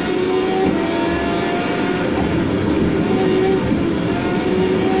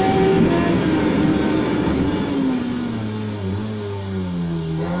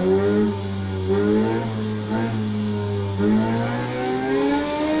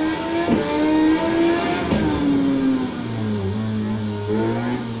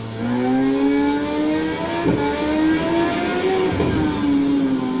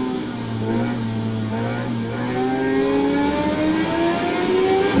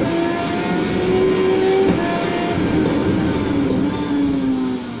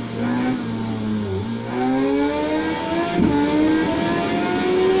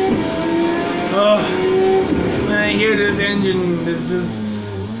 Is just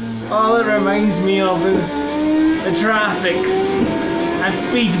all it reminds me of is the traffic that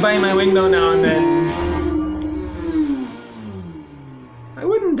speeds by my window now and then. I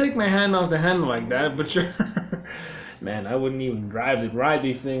wouldn't take my hand off the handle like that, but sure. Man, I wouldn't even ride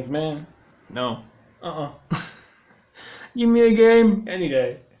these things, man. No. Give me a game any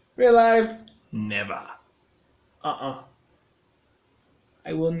day. Real life, never.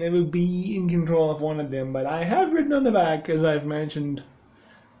 I will never be in control of one of them, but I have ridden on the back, as I've mentioned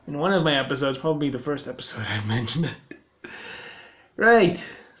in one of my episodes, probably the first episode I've mentioned it. Right.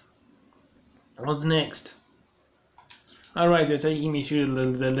 What's next? Alright, they're taking me through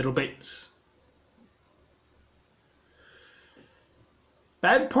the little bits.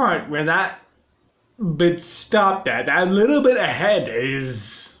 That part where that bit stopped at, that little bit ahead,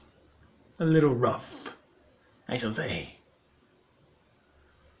 is a little rough, I shall say.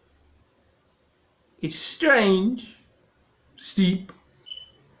 It's strange, steep,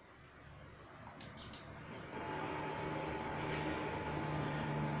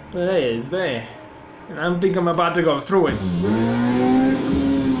 but hey, it's there, and I think I'm about to go through it.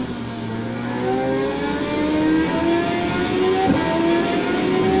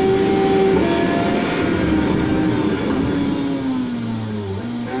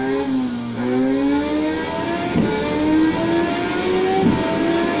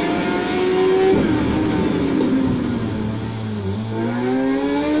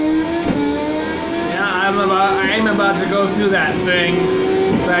 I'm about to go through that thing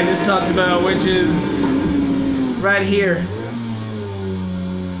that I just talked about, which is right here.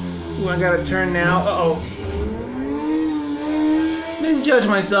 Ooh, I gotta turn now. Misjudged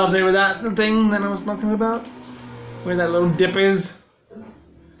myself there with that thing that I was talking about, where that little dip is.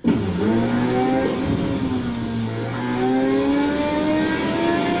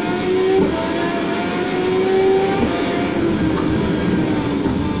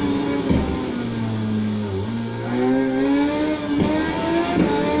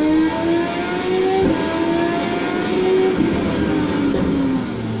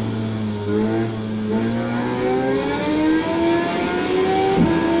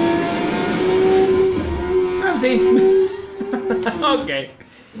 Okay.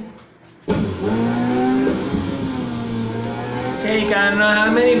 Take, I don't know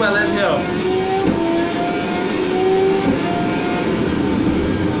how many, but let's go.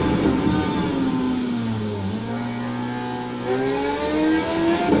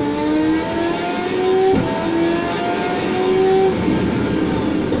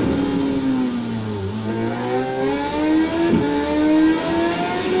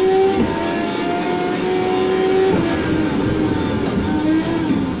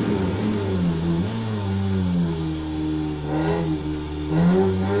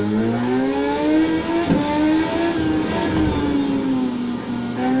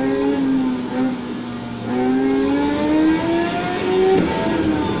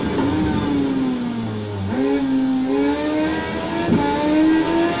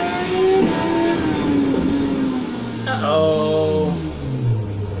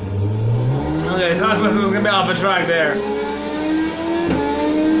 I was gonna be off a track there.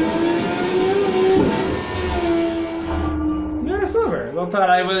 You're a silver. I thought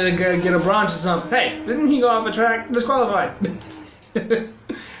I would get a bronze or something. Hey, didn't he go off a track? Disqualified.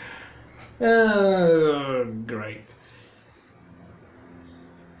 Oh, great.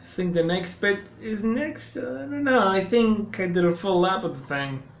 I think the next bit is next. I don't know. I think I did a full lap of the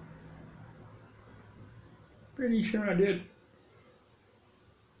thing. Pretty sure I did.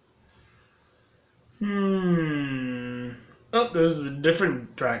 Oh, this is a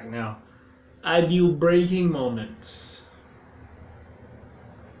different track now. Ideal braking moments.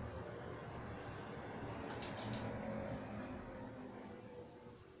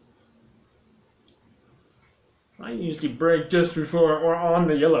 I usually brake just before or on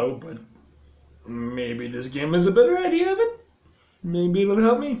the yellow, but maybe this game is a better idea of it. Maybe it'll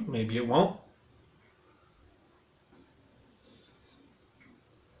help me, maybe it won't.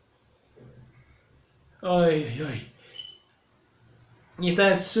 Oy, oy. If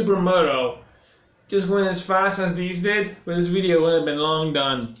that Supermoto just went as fast as these did, well, this video would have been long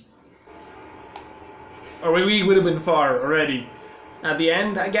done. Or we would have been far already. At the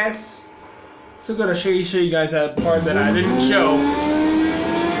end, I guess. So I'm gonna show you guys that part that I didn't show,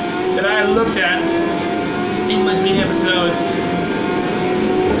 that I looked at in between episodes.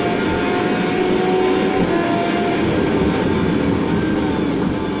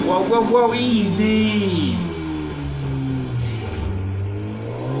 Whoa, whoa, whoa, easy!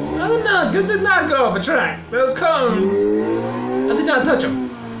 Oh no, good did not go off a track. Those cones, I did not touch them.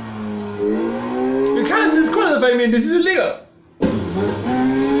 You can't disqualify me, this is illegal.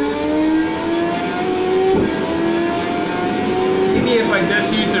 Maybe if I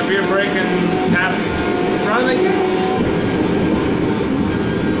just use the rear brake and tap the front, I guess?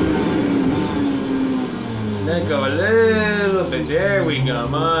 So let go a little bit. There we go.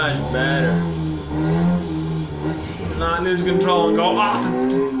 Much better. Not lose control and go off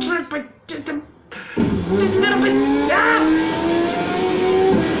the track, but just a little bit. Ah!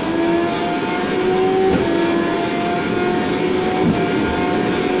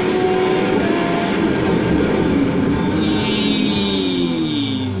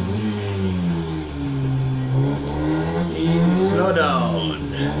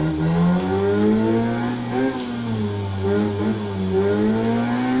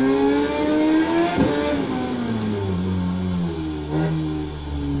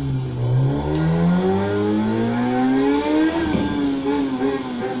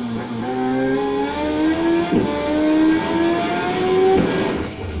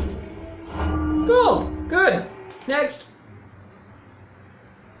 Next.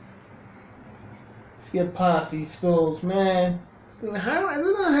 Let's get past these schools, man. Still, I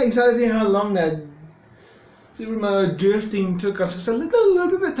don't know exactly how long that Supermoto drifting took us. Because I look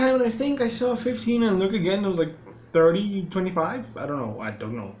at the time and I think I saw 15 and look again, it was like 30, 25. I don't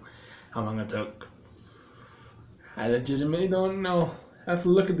know how long it took. I legitimately don't know. I have to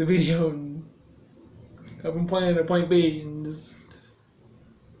look at the video and go from point A to point B and just...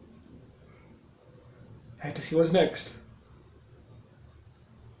 I have to see what's next.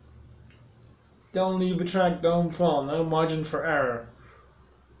 Don't leave the track, don't fall. No margin for error.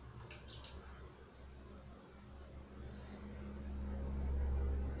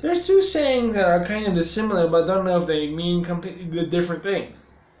 There's two sayings that are kind of dissimilar, but I don't know if they mean completely different things.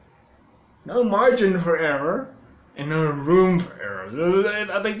 No margin for error, and no room for error.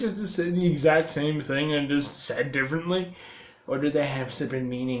 Are they just the exact same thing and just said differently? Or do they have separate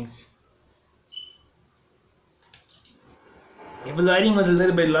meanings? If the lighting was a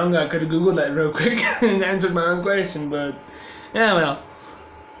little bit longer, I could have googled that real quick and answered my own question, but yeah, well,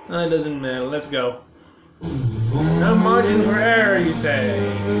 it doesn't matter. Let's go. No margin for error, you say?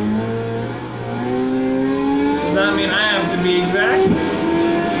 Does that mean I have to be exact?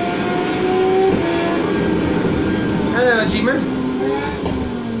 Hello, achievement.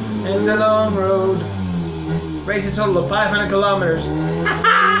 It's a long road. Race a total of 500 kilometers.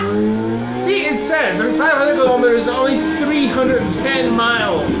 See, it said 500 kilometers, only 310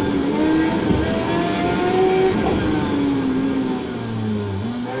 miles.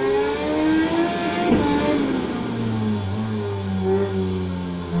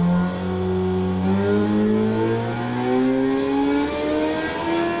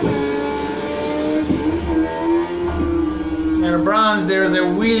 And a bronze, there's a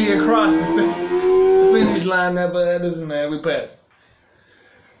wheelie across the finish line, but that doesn't matter, we passed.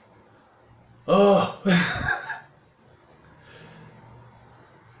 Oh.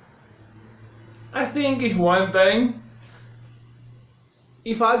 I think if one thing,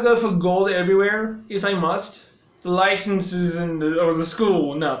 if I go for gold everywhere, if I must, the licenses and or the school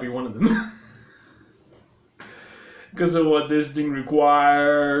will not be one of them. because of what this thing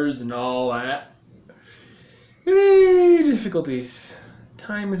requires and all that. Difficulties.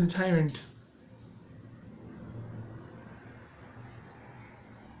 Time is a tyrant.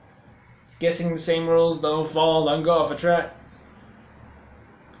 Guessing the same rules, don't fall, don't go off a track.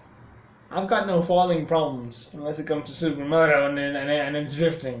 I've got no falling problems, unless it comes to Supermoto and it's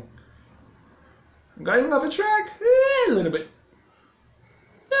drifting. Going off a track? A little bit.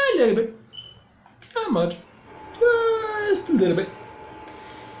 A little bit. Not much. Just a little bit.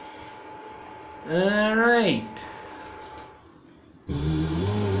 Alright.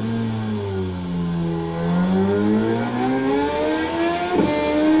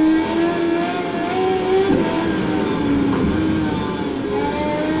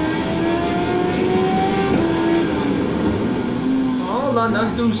 Hold on,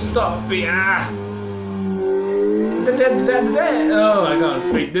 don't do stop, yeah. Oh, I can't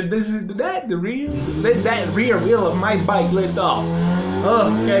speak. Did that rear wheel of my bike lift off?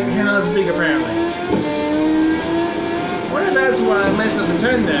 Oh, okay, I cannot speak apparently. I wonder if that's why I messed up the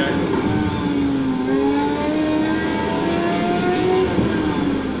turn there.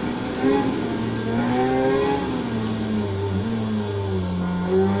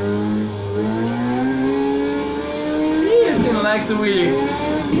 This thing likes to wheelie.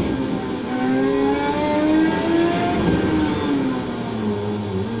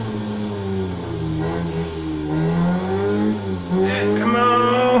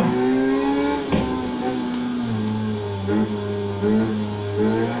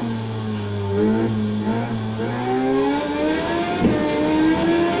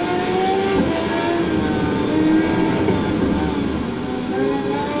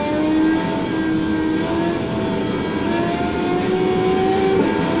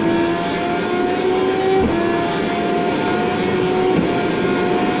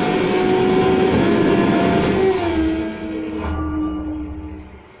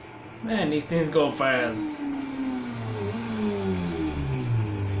 Man, these things go fast.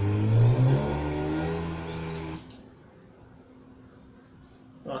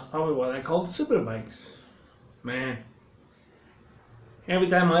 That's probably what I call superbikes. Man. Every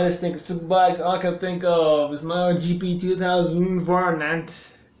time I just think of superbikes, all I can think of is my GP 2000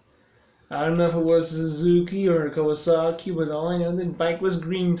 Varnant. I don't know if it was a Suzuki or a Kawasaki, but all I know the bike was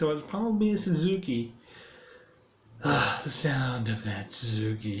green, so it's probably a Suzuki. Ah, the sound of that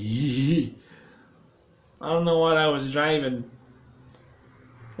Suzuki. I don't know what I was driving.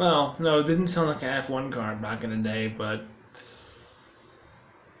 Well, no, it didn't sound like an F1 car back in the day, but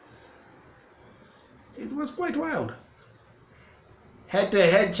it was quite wild.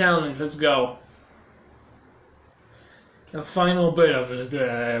 Head-to-head challenge, let's go. The final bit of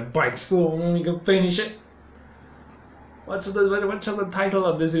the bike school, and then we can finish it. What shall the title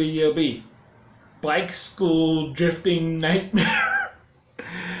of this video be? Bike school drifting nightmare.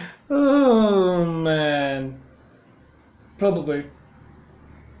 Oh man. Probably.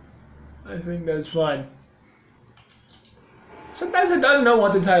 I think that's fine. Sometimes I don't know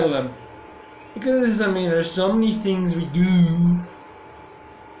what to title them. Because, I mean, there's so many things we do.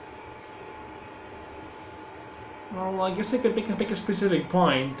 Well, I guess I could pick a specific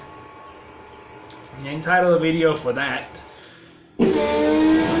point and title a video for that. Look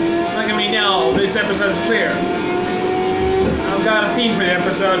at me now, this episode's clear. I've got a theme for the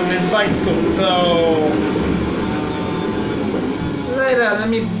episode and it's bike school, so later, let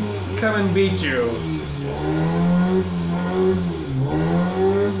me come and beat you.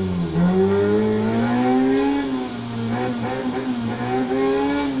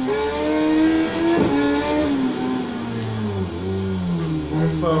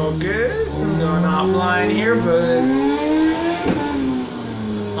 Focus. I'm going offline here, but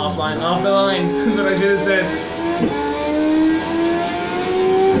offline, off the line. That's what I should have said.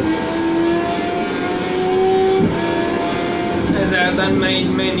 As I've done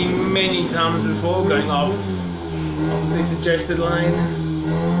many times before, going off the suggested line.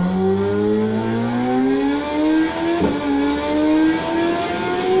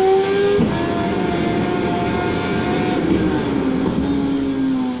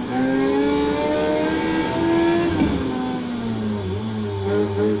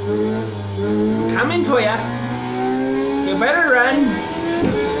 Coming for ya. You better run.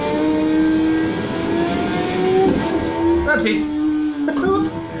 Oopsie.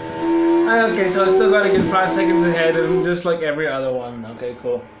 Oops. Okay, so I still gotta get 5 seconds ahead of him, just like every other one. Okay,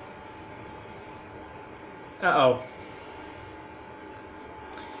 cool. Uh-oh.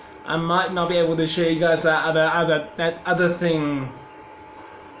 I might not be able to show you guys that other thing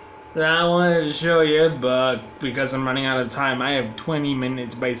that I wanted to show you, but because I'm running out of time, I have 20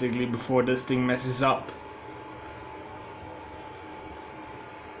 minutes basically before this thing messes up.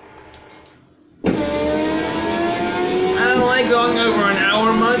 going over an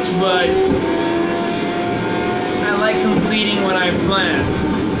hour much, but I like completing what I've planned.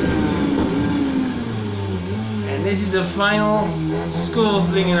 And this is the final school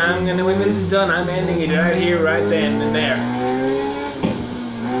thing, and when this is done, I'm ending it right here, right then and there.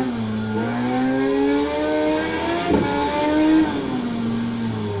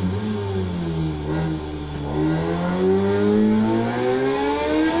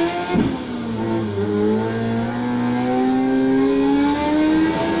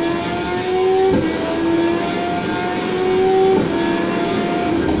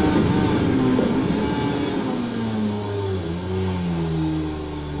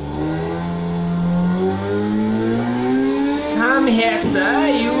 Come here, sir.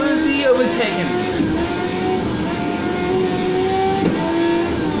 You will be overtaken.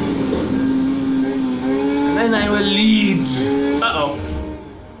 And then I will lead. Uh-oh.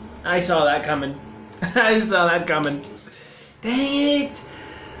 I saw that coming. I saw that coming. Dang it.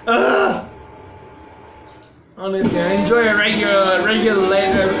 Ugh. Honestly, I enjoy a regular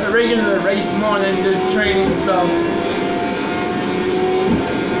race more than this training stuff.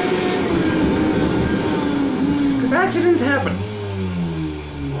 Because accidents happen.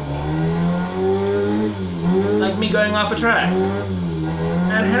 Like me going off a track.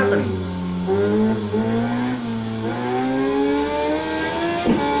 That happens.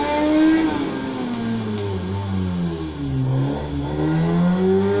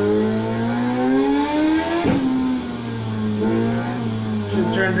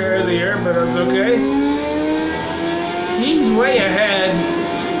 Should turned earlier, but it's okay. He's way ahead.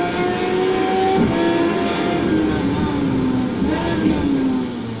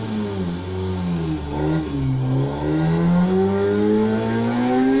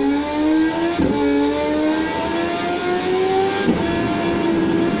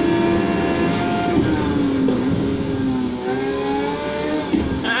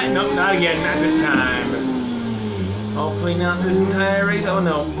 Nope, not again, not this time. Hopefully not this entire race. Oh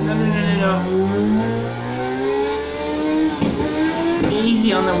no. No.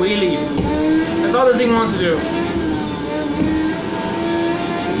 Easy on the wheelies. That's all this thing wants to do.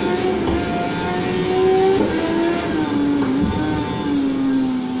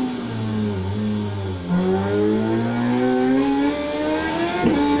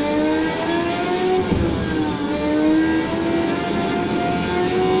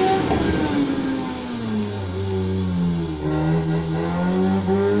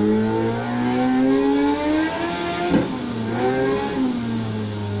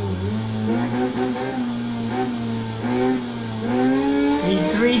 He's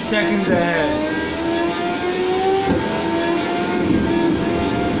 3 seconds ahead.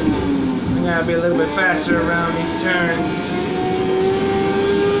 I gotta be a little bit faster around these turns.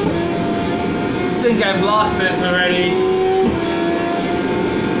 I think I've lost this already.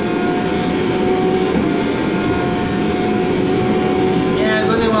 Yeah, there's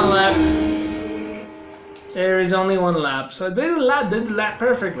only one lap. There is only one lap. So I did the lap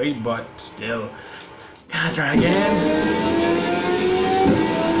perfectly, but still. Gotta try again.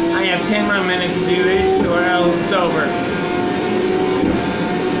 I have 10 more minutes to do this, or else it's over.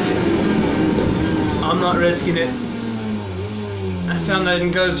 I'm not risking it. I found that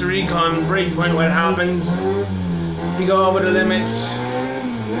in Ghost Recon Breakpoint what happens if you go over the limits.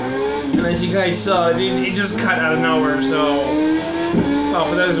 And as you guys saw, it just cut out of nowhere, so... Well,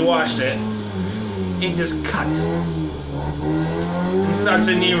 for those who watched it, it just cut. And starts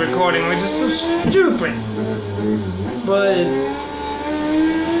a new recording, which is so stupid. But...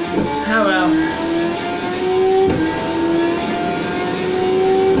 oh well.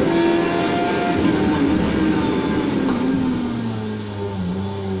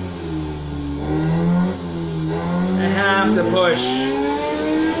 I have to push.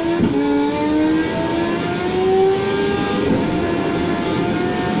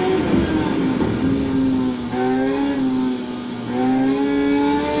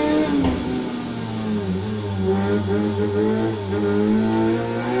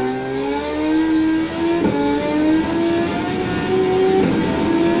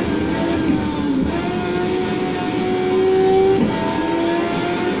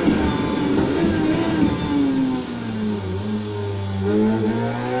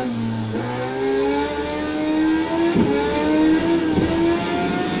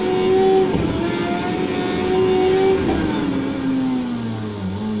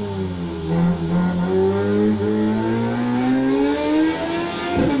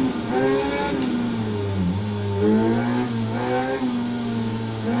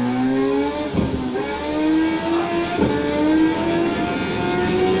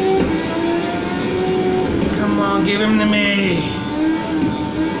 Give him to me.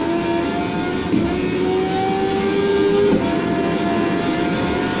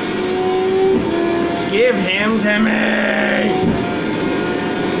 Give him to me!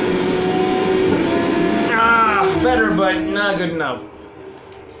 Ah, better, but not good enough.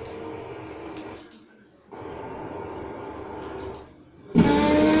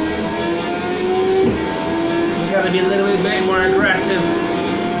 Gotta be a little bit more aggressive.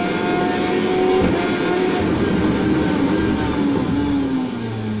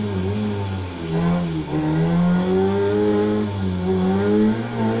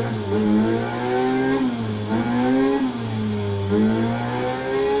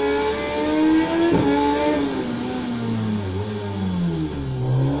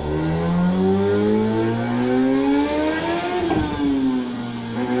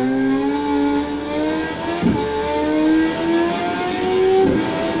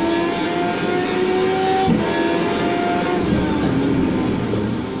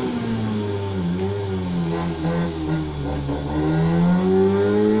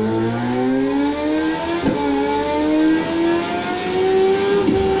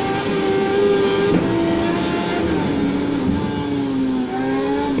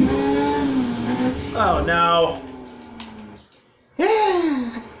 Oh no.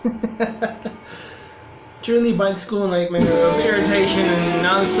 Truly bike school nightmare of irritation and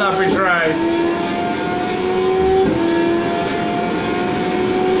non-stop retries.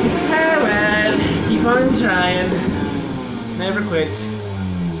 Ah well, keep on trying. Never quit.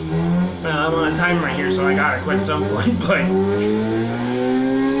 Well, I'm on a timer here, so I gotta quit some point, but...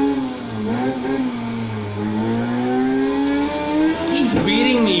 keeps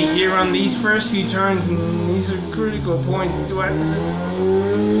beating me here on these first few turns, and these are critical points. Do I have to...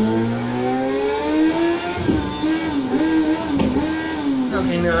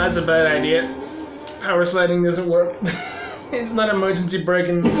 Okay, no, that's a bad idea. Power sliding doesn't work. It's not emergency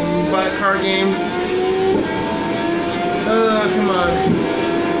braking in car games. Oh, come on.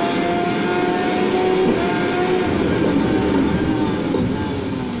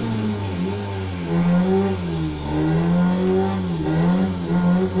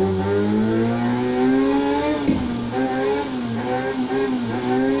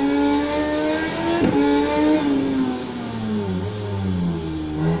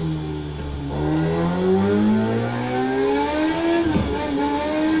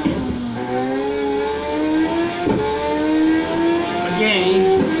 Again,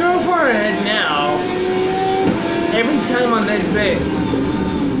 he's so far ahead now. Every time on this bit.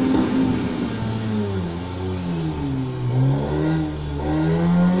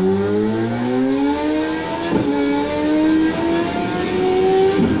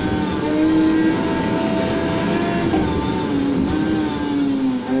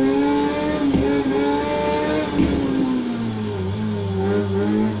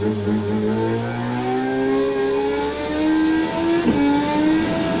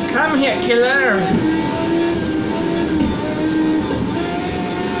 Come here, killer!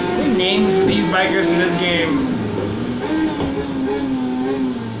 What names for these bikers in this game?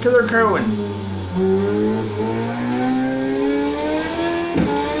 Killer Kerwin.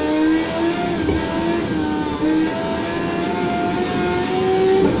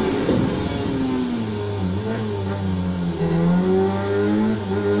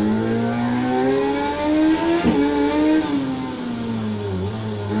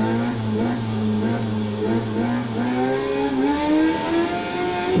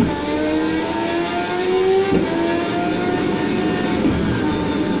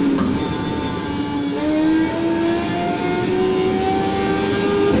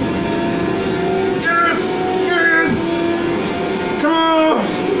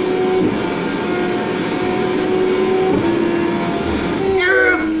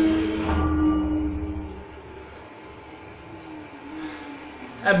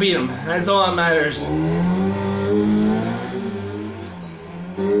 I beat him. That's all that matters.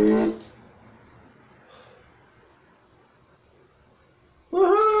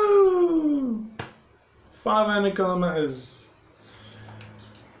 Woohoo! 500 kilometers.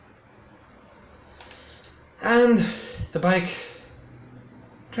 And the bike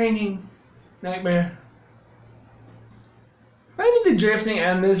training nightmare. I think the drifting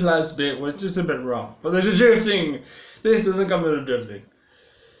and this last bit was just a bit rough. But there's a drifting. This doesn't come with the drifting.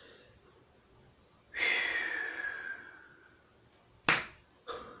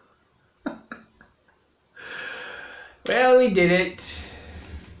 Well, we did it.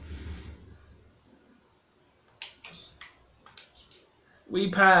 We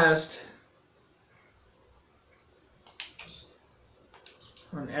passed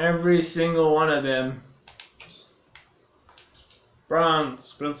on every single one of them.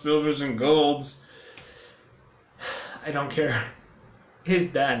 Bronze, but silvers and golds. I don't care. It's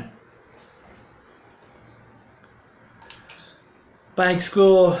done. bike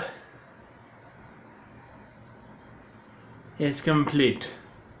school is complete.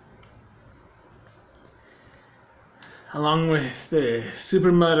 Along with the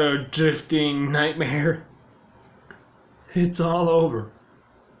supermoto drifting nightmare, it's all over.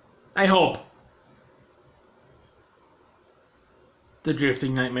 I hope the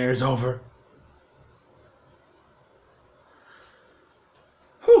drifting nightmare is over.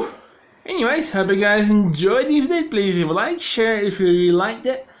 Whew. Anyways, hope you guys enjoyed. If you did, please leave a like, share if you really liked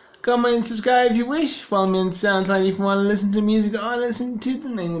it. Comment and subscribe if you wish. Follow me on SoundCloud if you want to listen to music or listen to. The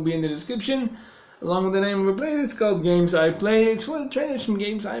name will be in the description, along with the name of a playlist called Games I Play. It's full of trailers from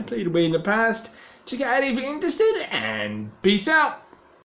games I played way in the past. Check it out if you're interested, and peace out!